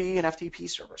 It could be an FTP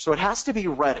server. So it has to be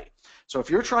ready. So if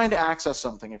you're trying to access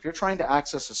something, if you're trying to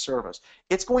access a service,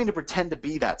 it's going to pretend to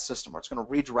be that system, or it's going to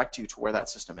redirect you to where that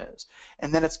system is.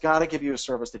 And then it's got to give you a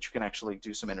service that you can actually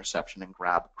do some interception and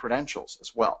grab credentials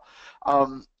as well.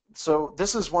 So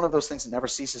this is one of those things that never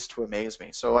ceases to amaze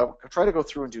me. So I try to go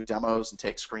through and do demos and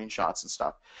take screenshots and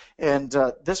stuff. And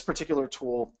this particular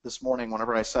tool this morning,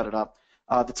 whenever I set it up,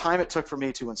 the time it took for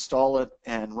me to install it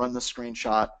and run the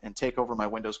screenshot and take over my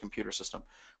Windows computer system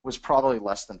was probably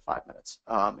less than 5 minutes.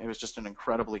 It was just an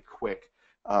incredibly quick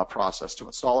process to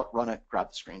install it, run it,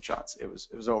 grab the screenshots. It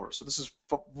was over. So this is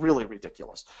really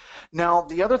ridiculous. Now,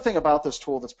 the other thing about this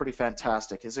tool that's pretty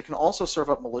fantastic is it can also serve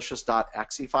up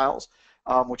malicious.exe files,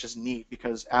 which is neat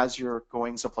because as you're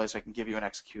going someplace, I can give you an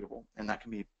executable, and that can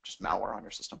be just malware on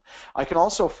your system. I can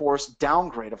also force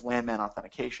downgrade of landman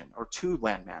authentication or to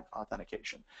landman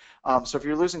authentication. So if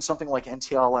you're using something like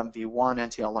NTLM v1,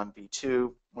 NTLM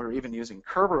v2, or even using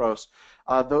Kerberos,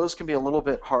 those can be a little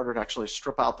bit harder to actually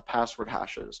strip out the password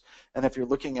hashes. And if you're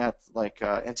looking at like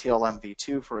NTLM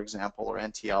v2, for example, or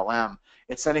NTLM,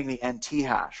 it's setting the NT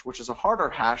hash, which is a harder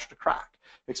hash to crack,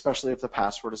 especially if the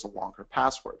password is a longer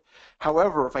password.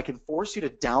 However, if I can force you to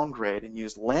downgrade and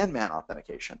use landman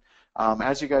authentication,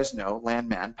 as you guys know,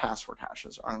 landman password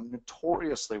hashes are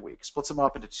notoriously weak. Splits them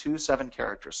up into 2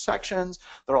 7-character sections.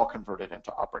 They're all converted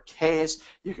into uppercase.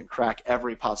 You can crack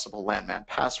every possible landman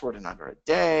password in under a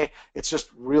day. It's just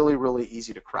really, really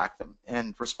easy to crack them.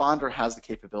 And Responder has the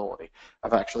capability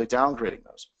of actually downgrading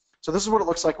those. So this is what it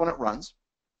looks like when it runs.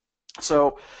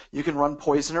 So you can run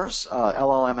poisoners,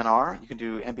 LLMNR, you can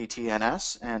do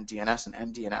MBTNS and DNS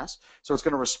and MDNS. So it's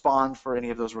going to respond for any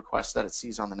of those requests that it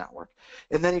sees on the network.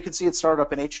 And then you can see it started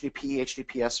up an HTTP,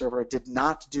 HTTPS server. It did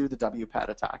not do the WPAD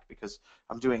attack because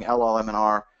I'm doing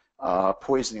LLMNR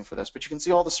poisoning for this. But you can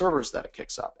see all the servers that it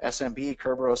kicks up: SMB,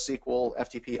 Kerberos, SQL,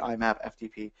 FTP, IMAP,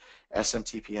 FTP,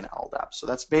 SMTP, and LDAP. So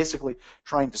that's basically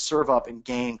trying to serve up and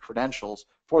gain credentials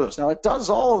for those. Now it does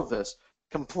all of this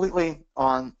completely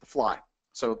on the fly.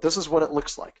 So this is what it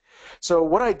looks like. So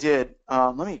what I did,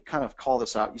 let me kind of call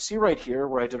this out. You see right here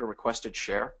where I did a requested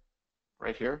share,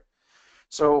 right here.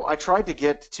 So I tried to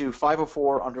get to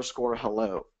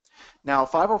 504_hello. Now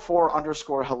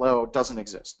 504_hello doesn't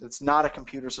exist. It's not a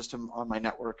computer system on my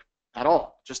network at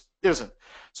all. Just isn't.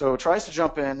 So it tries to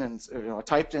jump in, and I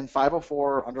typed in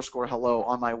 504_hello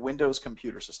on my Windows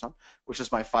computer system, which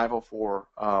is my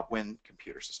 504 Win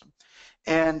computer system,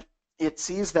 and it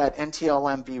sees that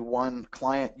NTLM v1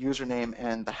 client username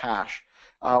and the hash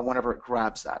whenever it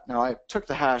grabs that. Now I took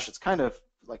the hash, it's kind of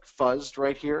like fuzzed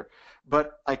right here,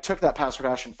 but I took that password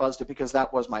hash and fuzzed it because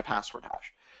that was my password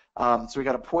hash. So we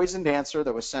got a poisoned answer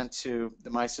that was sent to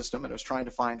my system, and it was trying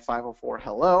to find 504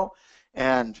 hello,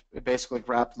 and it basically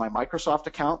grabbed my Microsoft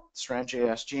account,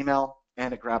 Strand.js, Gmail,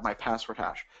 and it grabbed my password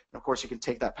hash. And of course, you can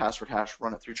take that password hash,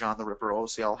 run it through John the Ripper,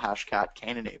 OCL, Hashcat,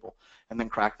 Cain Enable, and then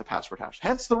crack the password hash.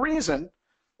 Hence the reason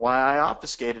why I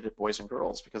obfuscated it, boys and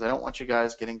girls, because I don't want you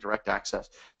guys getting direct access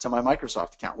to my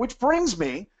Microsoft account. Which brings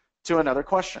me to another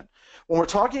question. When we're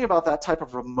talking about that type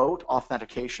of remote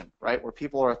authentication, right, where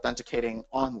people are authenticating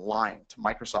online to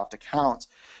Microsoft accounts,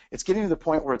 it's getting to the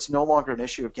point where it's no longer an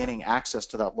issue of gaining access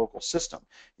to that local system.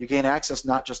 You gain access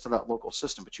not just to that local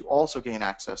system, but you also gain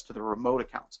access to the remote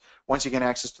accounts. Once you gain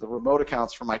access to the remote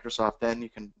accounts from Microsoft, then you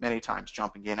can many times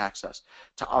jump and gain access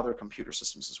to other computer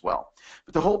systems as well.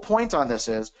 But the whole point on this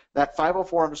is that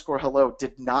 504_hello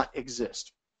did not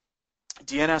exist.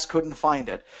 DNS couldn't find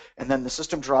it, and then the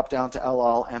system dropped down to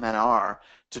LLMNR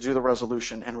to do the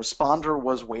resolution, and Responder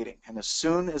was waiting. And as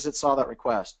soon as it saw that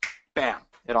request, bam,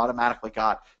 it automatically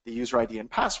got the user ID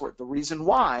and password. The reason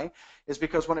why is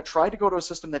because when it tried to go to a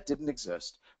system that didn't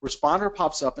exist, Responder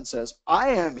pops up and says, I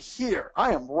am here,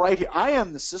 I am right here, I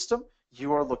am the system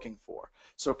you are looking for.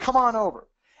 So come on over.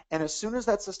 And as soon as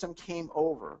that system came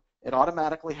over, it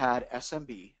automatically had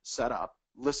SMB set up,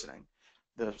 listening.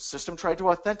 The system tried to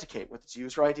authenticate with its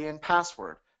user ID and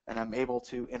password, and I'm able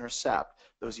to intercept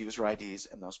those user IDs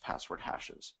and those password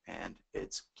hashes, and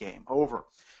it's game over.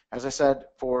 As I said,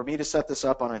 for me to set this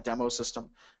up on a demo system,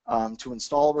 to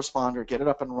install Responder, get it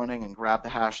up and running, and grab the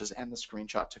hashes and the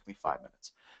screenshot took me 5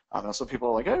 minutes. And so people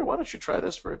are like, hey, why don't you try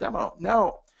this for a demo?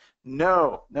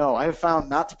 No, I have found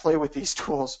not to play with these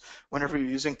tools whenever you're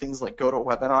using things like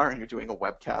GoToWebinar and you're doing a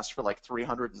webcast for like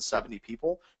 370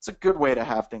 people. It's a good way to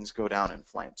have things go down in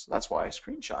flames. So that's why I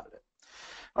screenshotted it.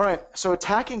 All right, so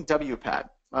attacking WPAD.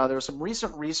 There was some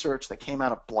recent research that came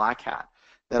out of Black Hat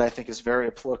that I think is very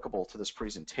applicable to this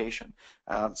presentation.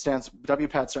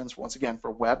 WPAD stands, once again,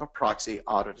 for Web Proxy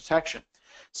Auto Detection.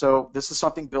 So this is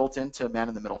something built into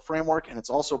man-in-the-middle framework, and it's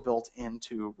also built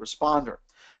into Responder.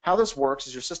 How this works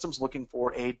is your system's looking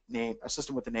for a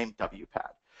system with the name WPAD.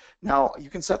 Now, you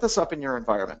can set this up in your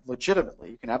environment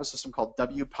legitimately. You can have a system called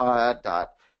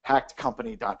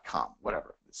wpad.hackedcompany.com,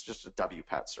 whatever. It's just a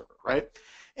WPAD server, right?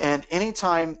 And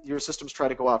anytime your systems try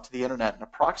to go out to the internet and a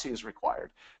proxy is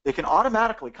required, they can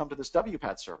automatically come to this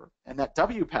WPAD server, and that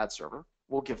WPAD server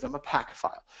will give them a pack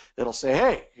file. It'll say,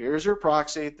 hey, here's your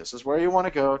proxy. This is where you want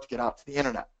to go to get out to the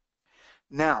internet.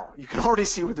 Now, you can already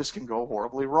see where this can go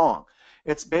horribly wrong.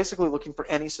 It's basically looking for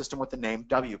any system with the name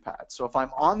WPAD. So if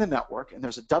I'm on the network and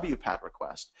there's a WPAD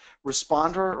request,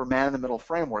 Responder or man-in-the-middle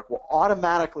framework will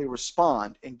automatically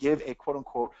respond and give a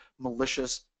quote-unquote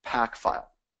malicious pack file.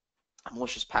 A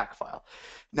malicious pack file.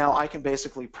 Now I can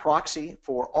basically proxy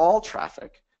for all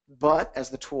traffic, but as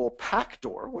the tool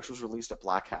Backdoors, which was released at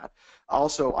Black Hat,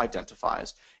 also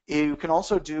identifies, you can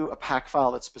also do a pack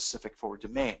file that's specific for a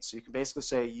domain. So you can basically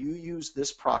say, you use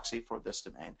this proxy for this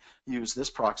domain, use this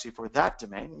proxy for that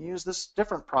domain, use this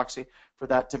different proxy for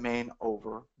that domain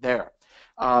over there.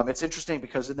 It's interesting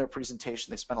because in their presentation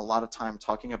they spent a lot of time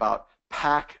talking about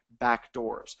pack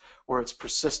backdoors, where it's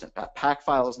persistent. That pack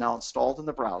file is now installed in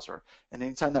the browser, and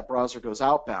anytime that browser goes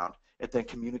outbound, it then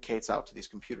communicates out to these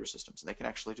computer systems, and they can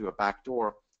actually do a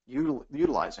backdoor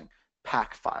utilizing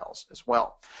pack files as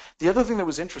well. The other thing that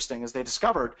was interesting is they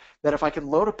discovered that if I can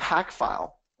load a pack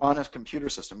file on a computer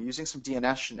system using some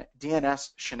DNS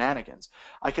shenanigans,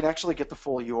 I can actually get the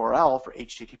full URL for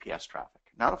HTTPS traffic.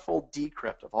 Not a full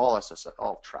decrypt of all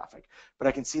SSL traffic, but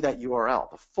I can see that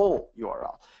URL, the full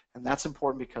URL. And that's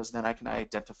important because then I can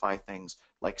identify things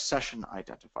like session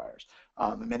identifiers.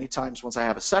 Many times once I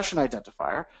have a session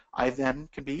identifier, I then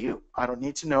can be you. I don't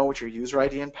need to know what your user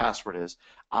ID and password is.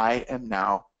 I am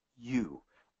now you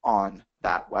on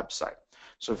that website.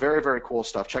 So very, very cool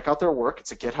stuff. Check out their work.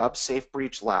 It's a GitHub, Safe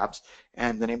Breach Labs,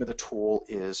 and the name of the tool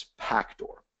is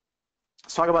Backdoors.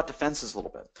 Let's talk about defenses a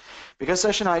little bit. Because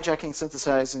session hijacking,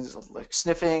 synthesizing, like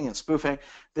sniffing and spoofing,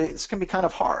 this can be kind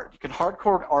of hard. You can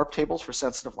hardcode ARP tables for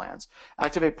sensitive LANs,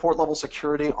 activate port level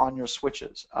security on your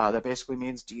switches. That basically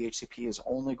means DHCP is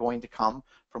only going to come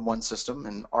from one system,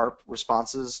 and ARP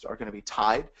responses are going to be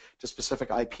tied to specific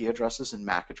IP addresses and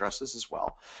MAC addresses as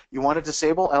well. You want to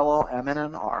disable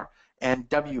LLMNR and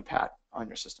WPAD on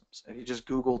your systems. If you just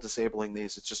Google disabling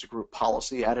these, it's just a group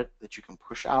policy edit that you can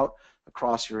push out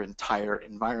across your entire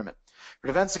environment. For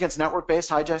defense against network-based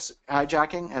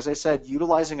hijacking, as I said,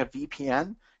 utilizing a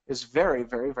VPN is very,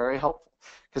 very, very helpful,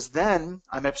 because then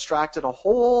I'm abstracted a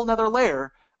whole nother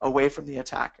layer away from the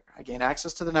attacker. I gain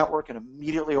access to the network and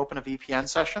immediately open a VPN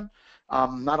session.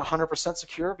 Not 100%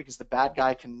 secure because the bad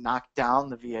guy can knock down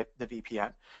the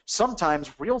VPN.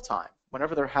 Sometimes real time,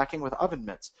 whenever they're hacking with oven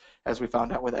mitts, as we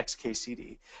found out with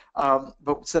XKCD.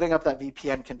 But setting up that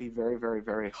VPN can be very, very,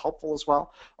 very helpful as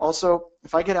well. Also,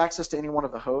 if I get access to any one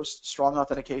of the hosts, strong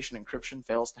authentication encryption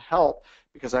fails to help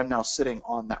because I'm now sitting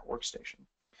on that workstation.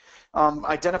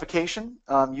 Identification,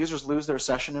 users lose their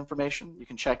session information. You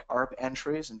can check ARP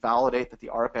entries and validate that the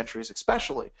ARP entries,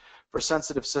 especially for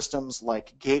sensitive systems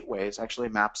like gateways, actually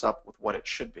maps up with what it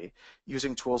should be,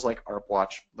 using tools like ARP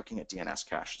Watch, looking at DNS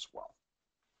cache as well.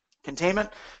 Containment,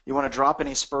 you want to drop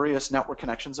any spurious network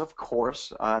connections, of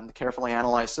course, and carefully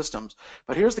analyze systems.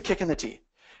 But here's the kick in the teeth.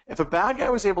 If a bad guy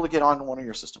was able to get onto one of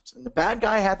your systems, and the bad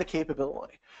guy had the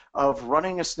capability of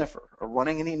running a sniffer or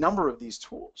running any number of these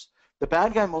tools, the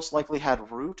bad guy most likely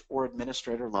had root or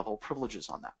administrator level privileges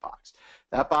on that box.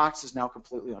 That box is now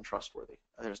completely untrustworthy.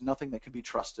 There's nothing that can be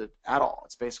trusted at all.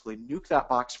 It's basically nuke that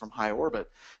box from high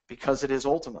orbit because it is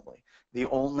ultimately the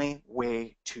only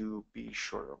way to be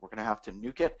sure. We're going to have to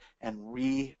nuke it and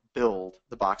rebuild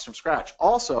the box from scratch.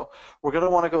 Also, we're going to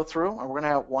want to go through and we're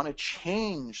going to want to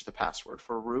change the password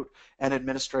for root and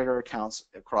administrator accounts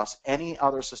across any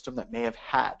other system that may have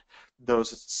had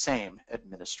those same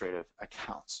administrative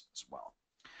accounts as well.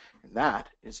 And that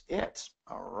is it.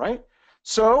 All right.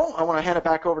 So I want to hand it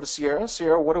back over to Sierra.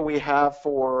 Sierra, what do we have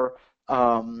for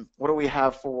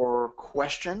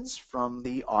questions from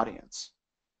the audience?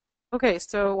 Okay,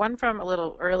 so one from a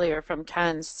little earlier from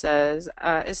Ken says,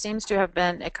 it seems to have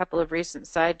been a couple of recent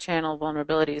side channel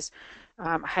vulnerabilities,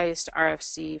 Heist,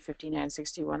 RFC,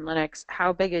 5961 Linux.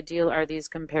 How big a deal are these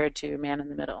compared to man in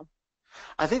the middle?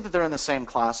 I think that they're in the same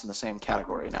class, in the same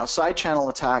category. Now, side channel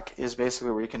attack is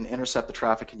basically where you can intercept the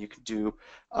traffic and you can do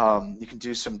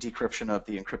some decryption of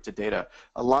the encrypted data.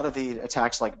 A lot of the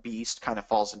attacks like Beast kind of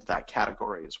falls into that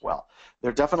category as well.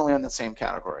 They're definitely in the same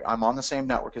category. I'm on the same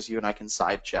network as you and I can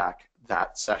sidejack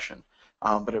that session.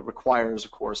 But it requires,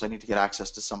 of course, I need to get access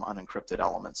to some unencrypted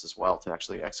elements as well to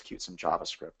actually execute some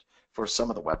JavaScript for some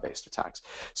of the web-based attacks.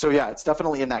 So yeah, it's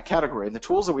definitely in that category. And the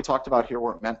tools that we talked about here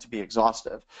weren't meant to be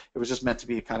exhaustive. It was just meant to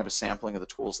be kind of a sampling of the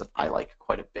tools that I like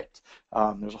quite a bit.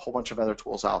 There's a whole bunch of other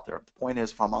tools out there. The point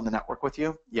is, if I'm on the network with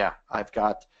you, yeah, I've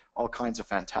got all kinds of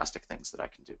fantastic things that I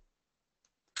can do.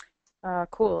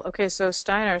 Cool. Okay, so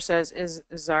Steiner says, is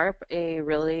ZARP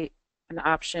really an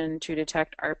option to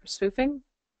detect ARP spoofing?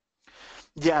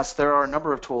 Yes, there are a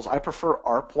number of tools. I prefer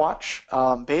ARP Watch.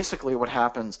 Basically what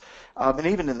happens, and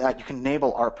even in that you can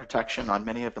enable ARP protection on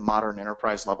many of the modern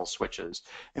enterprise level switches.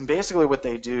 And basically what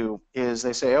they do is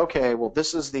they say, okay, well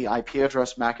this is the IP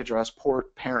address, MAC address,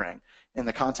 port pairing in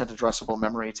the content addressable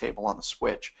memory table on the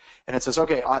switch. And it says,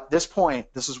 okay, at this point,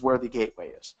 this is where the gateway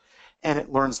is. And it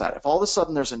learns that. If all of a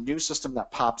sudden there's a new system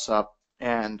that pops up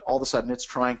and all of a sudden it's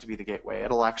trying to be the gateway,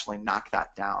 it'll actually knock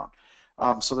that down.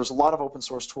 So there's a lot of open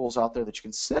source tools out there that you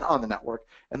can sit on the network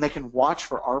and they can watch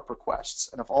for ARP requests.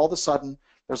 And if all of a sudden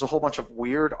there's a whole bunch of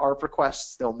weird ARP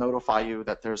requests, they'll notify you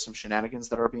that there's some shenanigans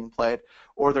that are being played,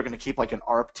 or they're going to keep like an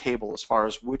ARP table as far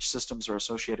as which systems are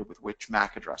associated with which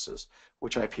MAC addresses,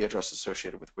 which IP address is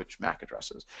associated with which MAC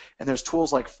addresses. And there's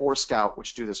tools like Forescout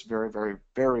which do this very, very,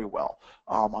 very well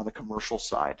on the commercial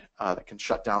side that can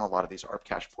shut down a lot of these ARP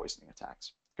cache poisoning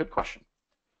attacks. Good question.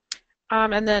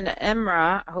 And then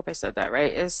Emra, I hope I said that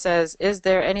right, says, is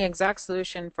there any exact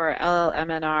solution for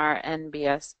LLMNR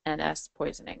NBS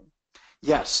poisoning?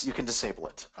 Yes, you can disable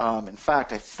it. In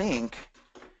fact, I think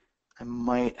I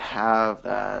might have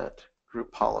that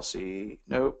group policy.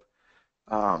 Nope.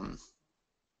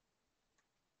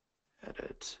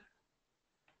 Edit.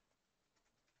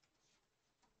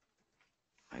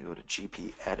 I go to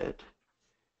GP edit.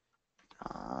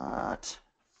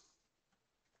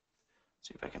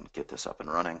 See if I can get this up and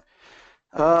running.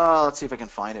 Let's see if I can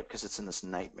find it because it's in this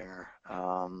nightmare.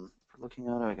 We're looking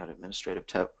at it. I got administrative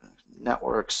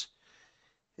networks,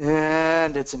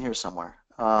 and it's in here somewhere.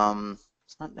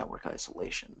 It's not network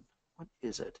isolation. What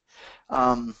is it?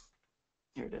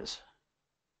 Here it is.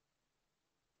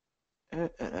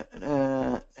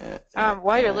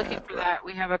 While you're looking for that,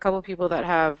 we have a couple people that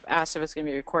have asked if it's going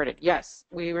to be recorded. Yes,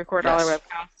 we record all our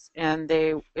webcasts, and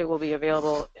it will be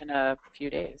available in a few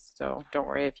days. So don't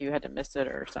worry if you had to miss it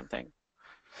or something.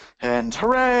 And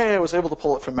hooray, I was able to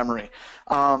pull it from memory.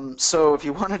 So if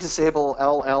you want to disable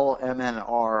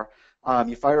LLMNR,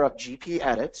 you fire up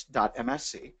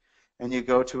gpedit.msc, and you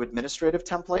go to Administrative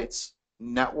Templates,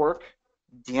 Network,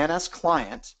 DNS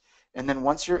Client, and then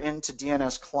once you're into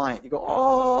DNS Client, you go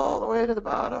all the way to the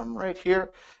bottom right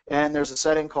here, and there's a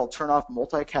setting called Turn Off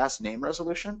Multicast Name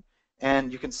Resolution,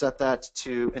 and you can set that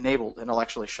to enabled, and it'll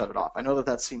actually shut it off. I know that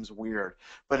that seems weird,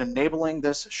 but enabling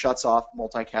this shuts off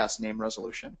multicast name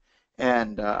resolution.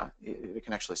 And you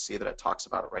can actually see that it talks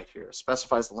about it right here. It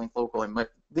specifies the link local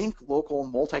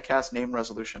multicast name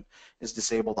resolution is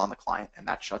disabled on the client, and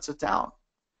that shuts it down.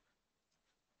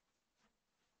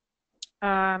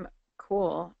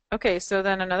 Cool. Okay, so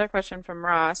then another question from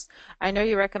Ross. I know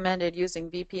you recommended using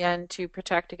VPN to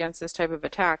protect against this type of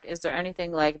attack. Is there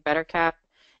anything like BetterCap,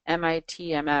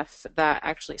 MITMF that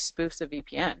actually spoofs a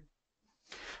VPN?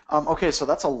 Okay, so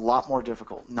that's a lot more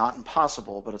difficult. Not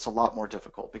impossible, but it's a lot more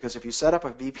difficult because if you set up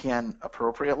a VPN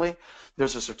appropriately,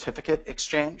 there's a certificate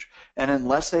exchange, and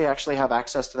unless they actually have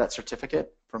access to that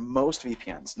certificate, for most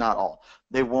VPNs, not all,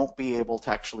 they won't be able to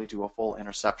actually do a full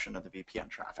interception of the VPN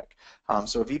traffic.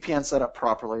 So a VPN set up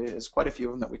properly, is quite a few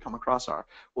of them that we come across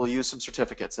will use some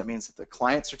certificates. That means that the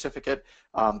client certificate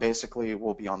basically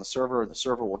will be on the server, and the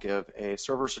server will give a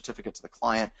server certificate to the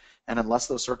client, and unless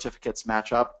those certificates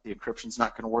match up, the encryption's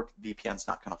not going to work, the VPN's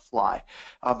not going to fly.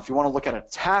 If you want to look at an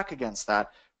attack against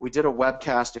that, we did a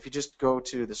webcast. If you just go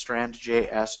to the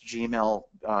Strand.js Gmail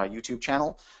YouTube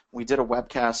channel, we did a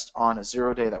webcast on a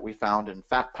 0-day that we found in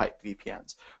FatPipe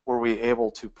VPNs, where we were able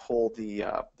to pull the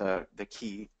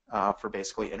key for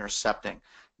basically intercepting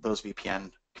those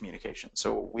VPN communications.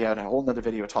 So we had a whole other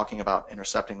video talking about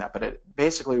intercepting that, but it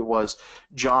basically was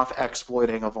JOF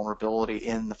exploiting a vulnerability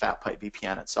in the FatPipe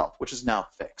VPN itself, which is now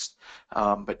fixed.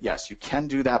 But yes, you can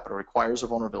do that, but it requires a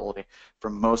vulnerability. For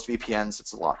most VPNs,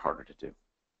 it's a lot harder to do.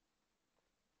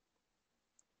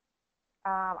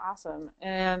 Awesome.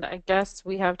 And I guess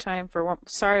we have time for one.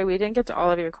 Sorry, we didn't get to all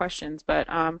of your questions, but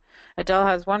Adele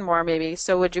has one more maybe.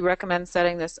 So would you recommend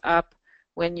setting this up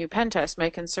when you pen test? My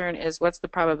concern is what's the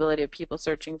probability of people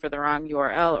searching for the wrong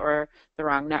URL or the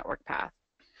wrong network path?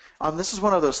 This is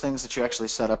one of those things that you actually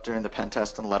set up during the pen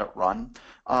test and let it run.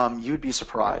 You'd be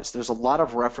surprised. There's a lot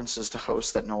of references to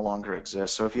hosts that no longer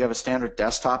exist. So if you have a standard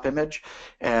desktop image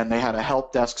and they had a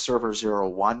help desk server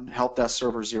 01, help desk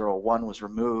server 01 was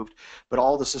removed, but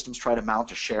all the systems try to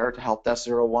mount a share to help desk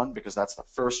 01 because that's the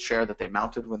first share that they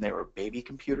mounted when they were baby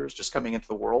computers just coming into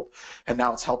the world, and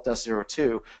now it's help desk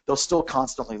 02. They'll still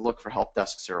constantly look for help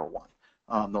desk 01.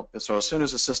 So as soon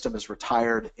as a system is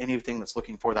retired, anything that's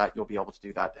looking for that, you'll be able to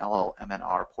do that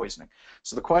LLMNR poisoning.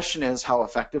 So the question is, how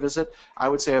effective is it? I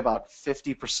would say about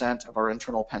 50% of our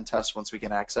internal pen tests, once we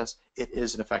get access, it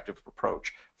is an effective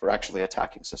approach for actually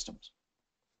attacking systems.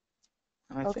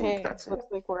 And I think that's it. Looks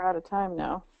like we're out of time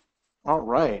now. All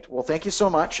right. Well, thank you so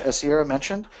much. As Sierra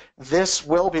mentioned, this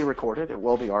will be recorded. It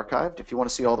will be archived. If you want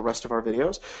to see all the rest of our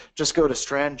videos, just go to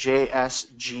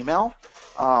Strand.js Gmail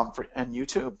and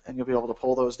YouTube, and you'll be able to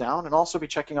pull those down, and also be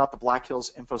checking out the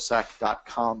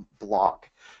blackhillsinfosec.com blog.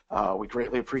 We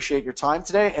greatly appreciate your time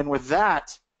today, and with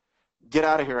that, get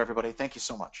out of here, everybody. Thank you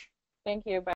so much. Thank you. Bye.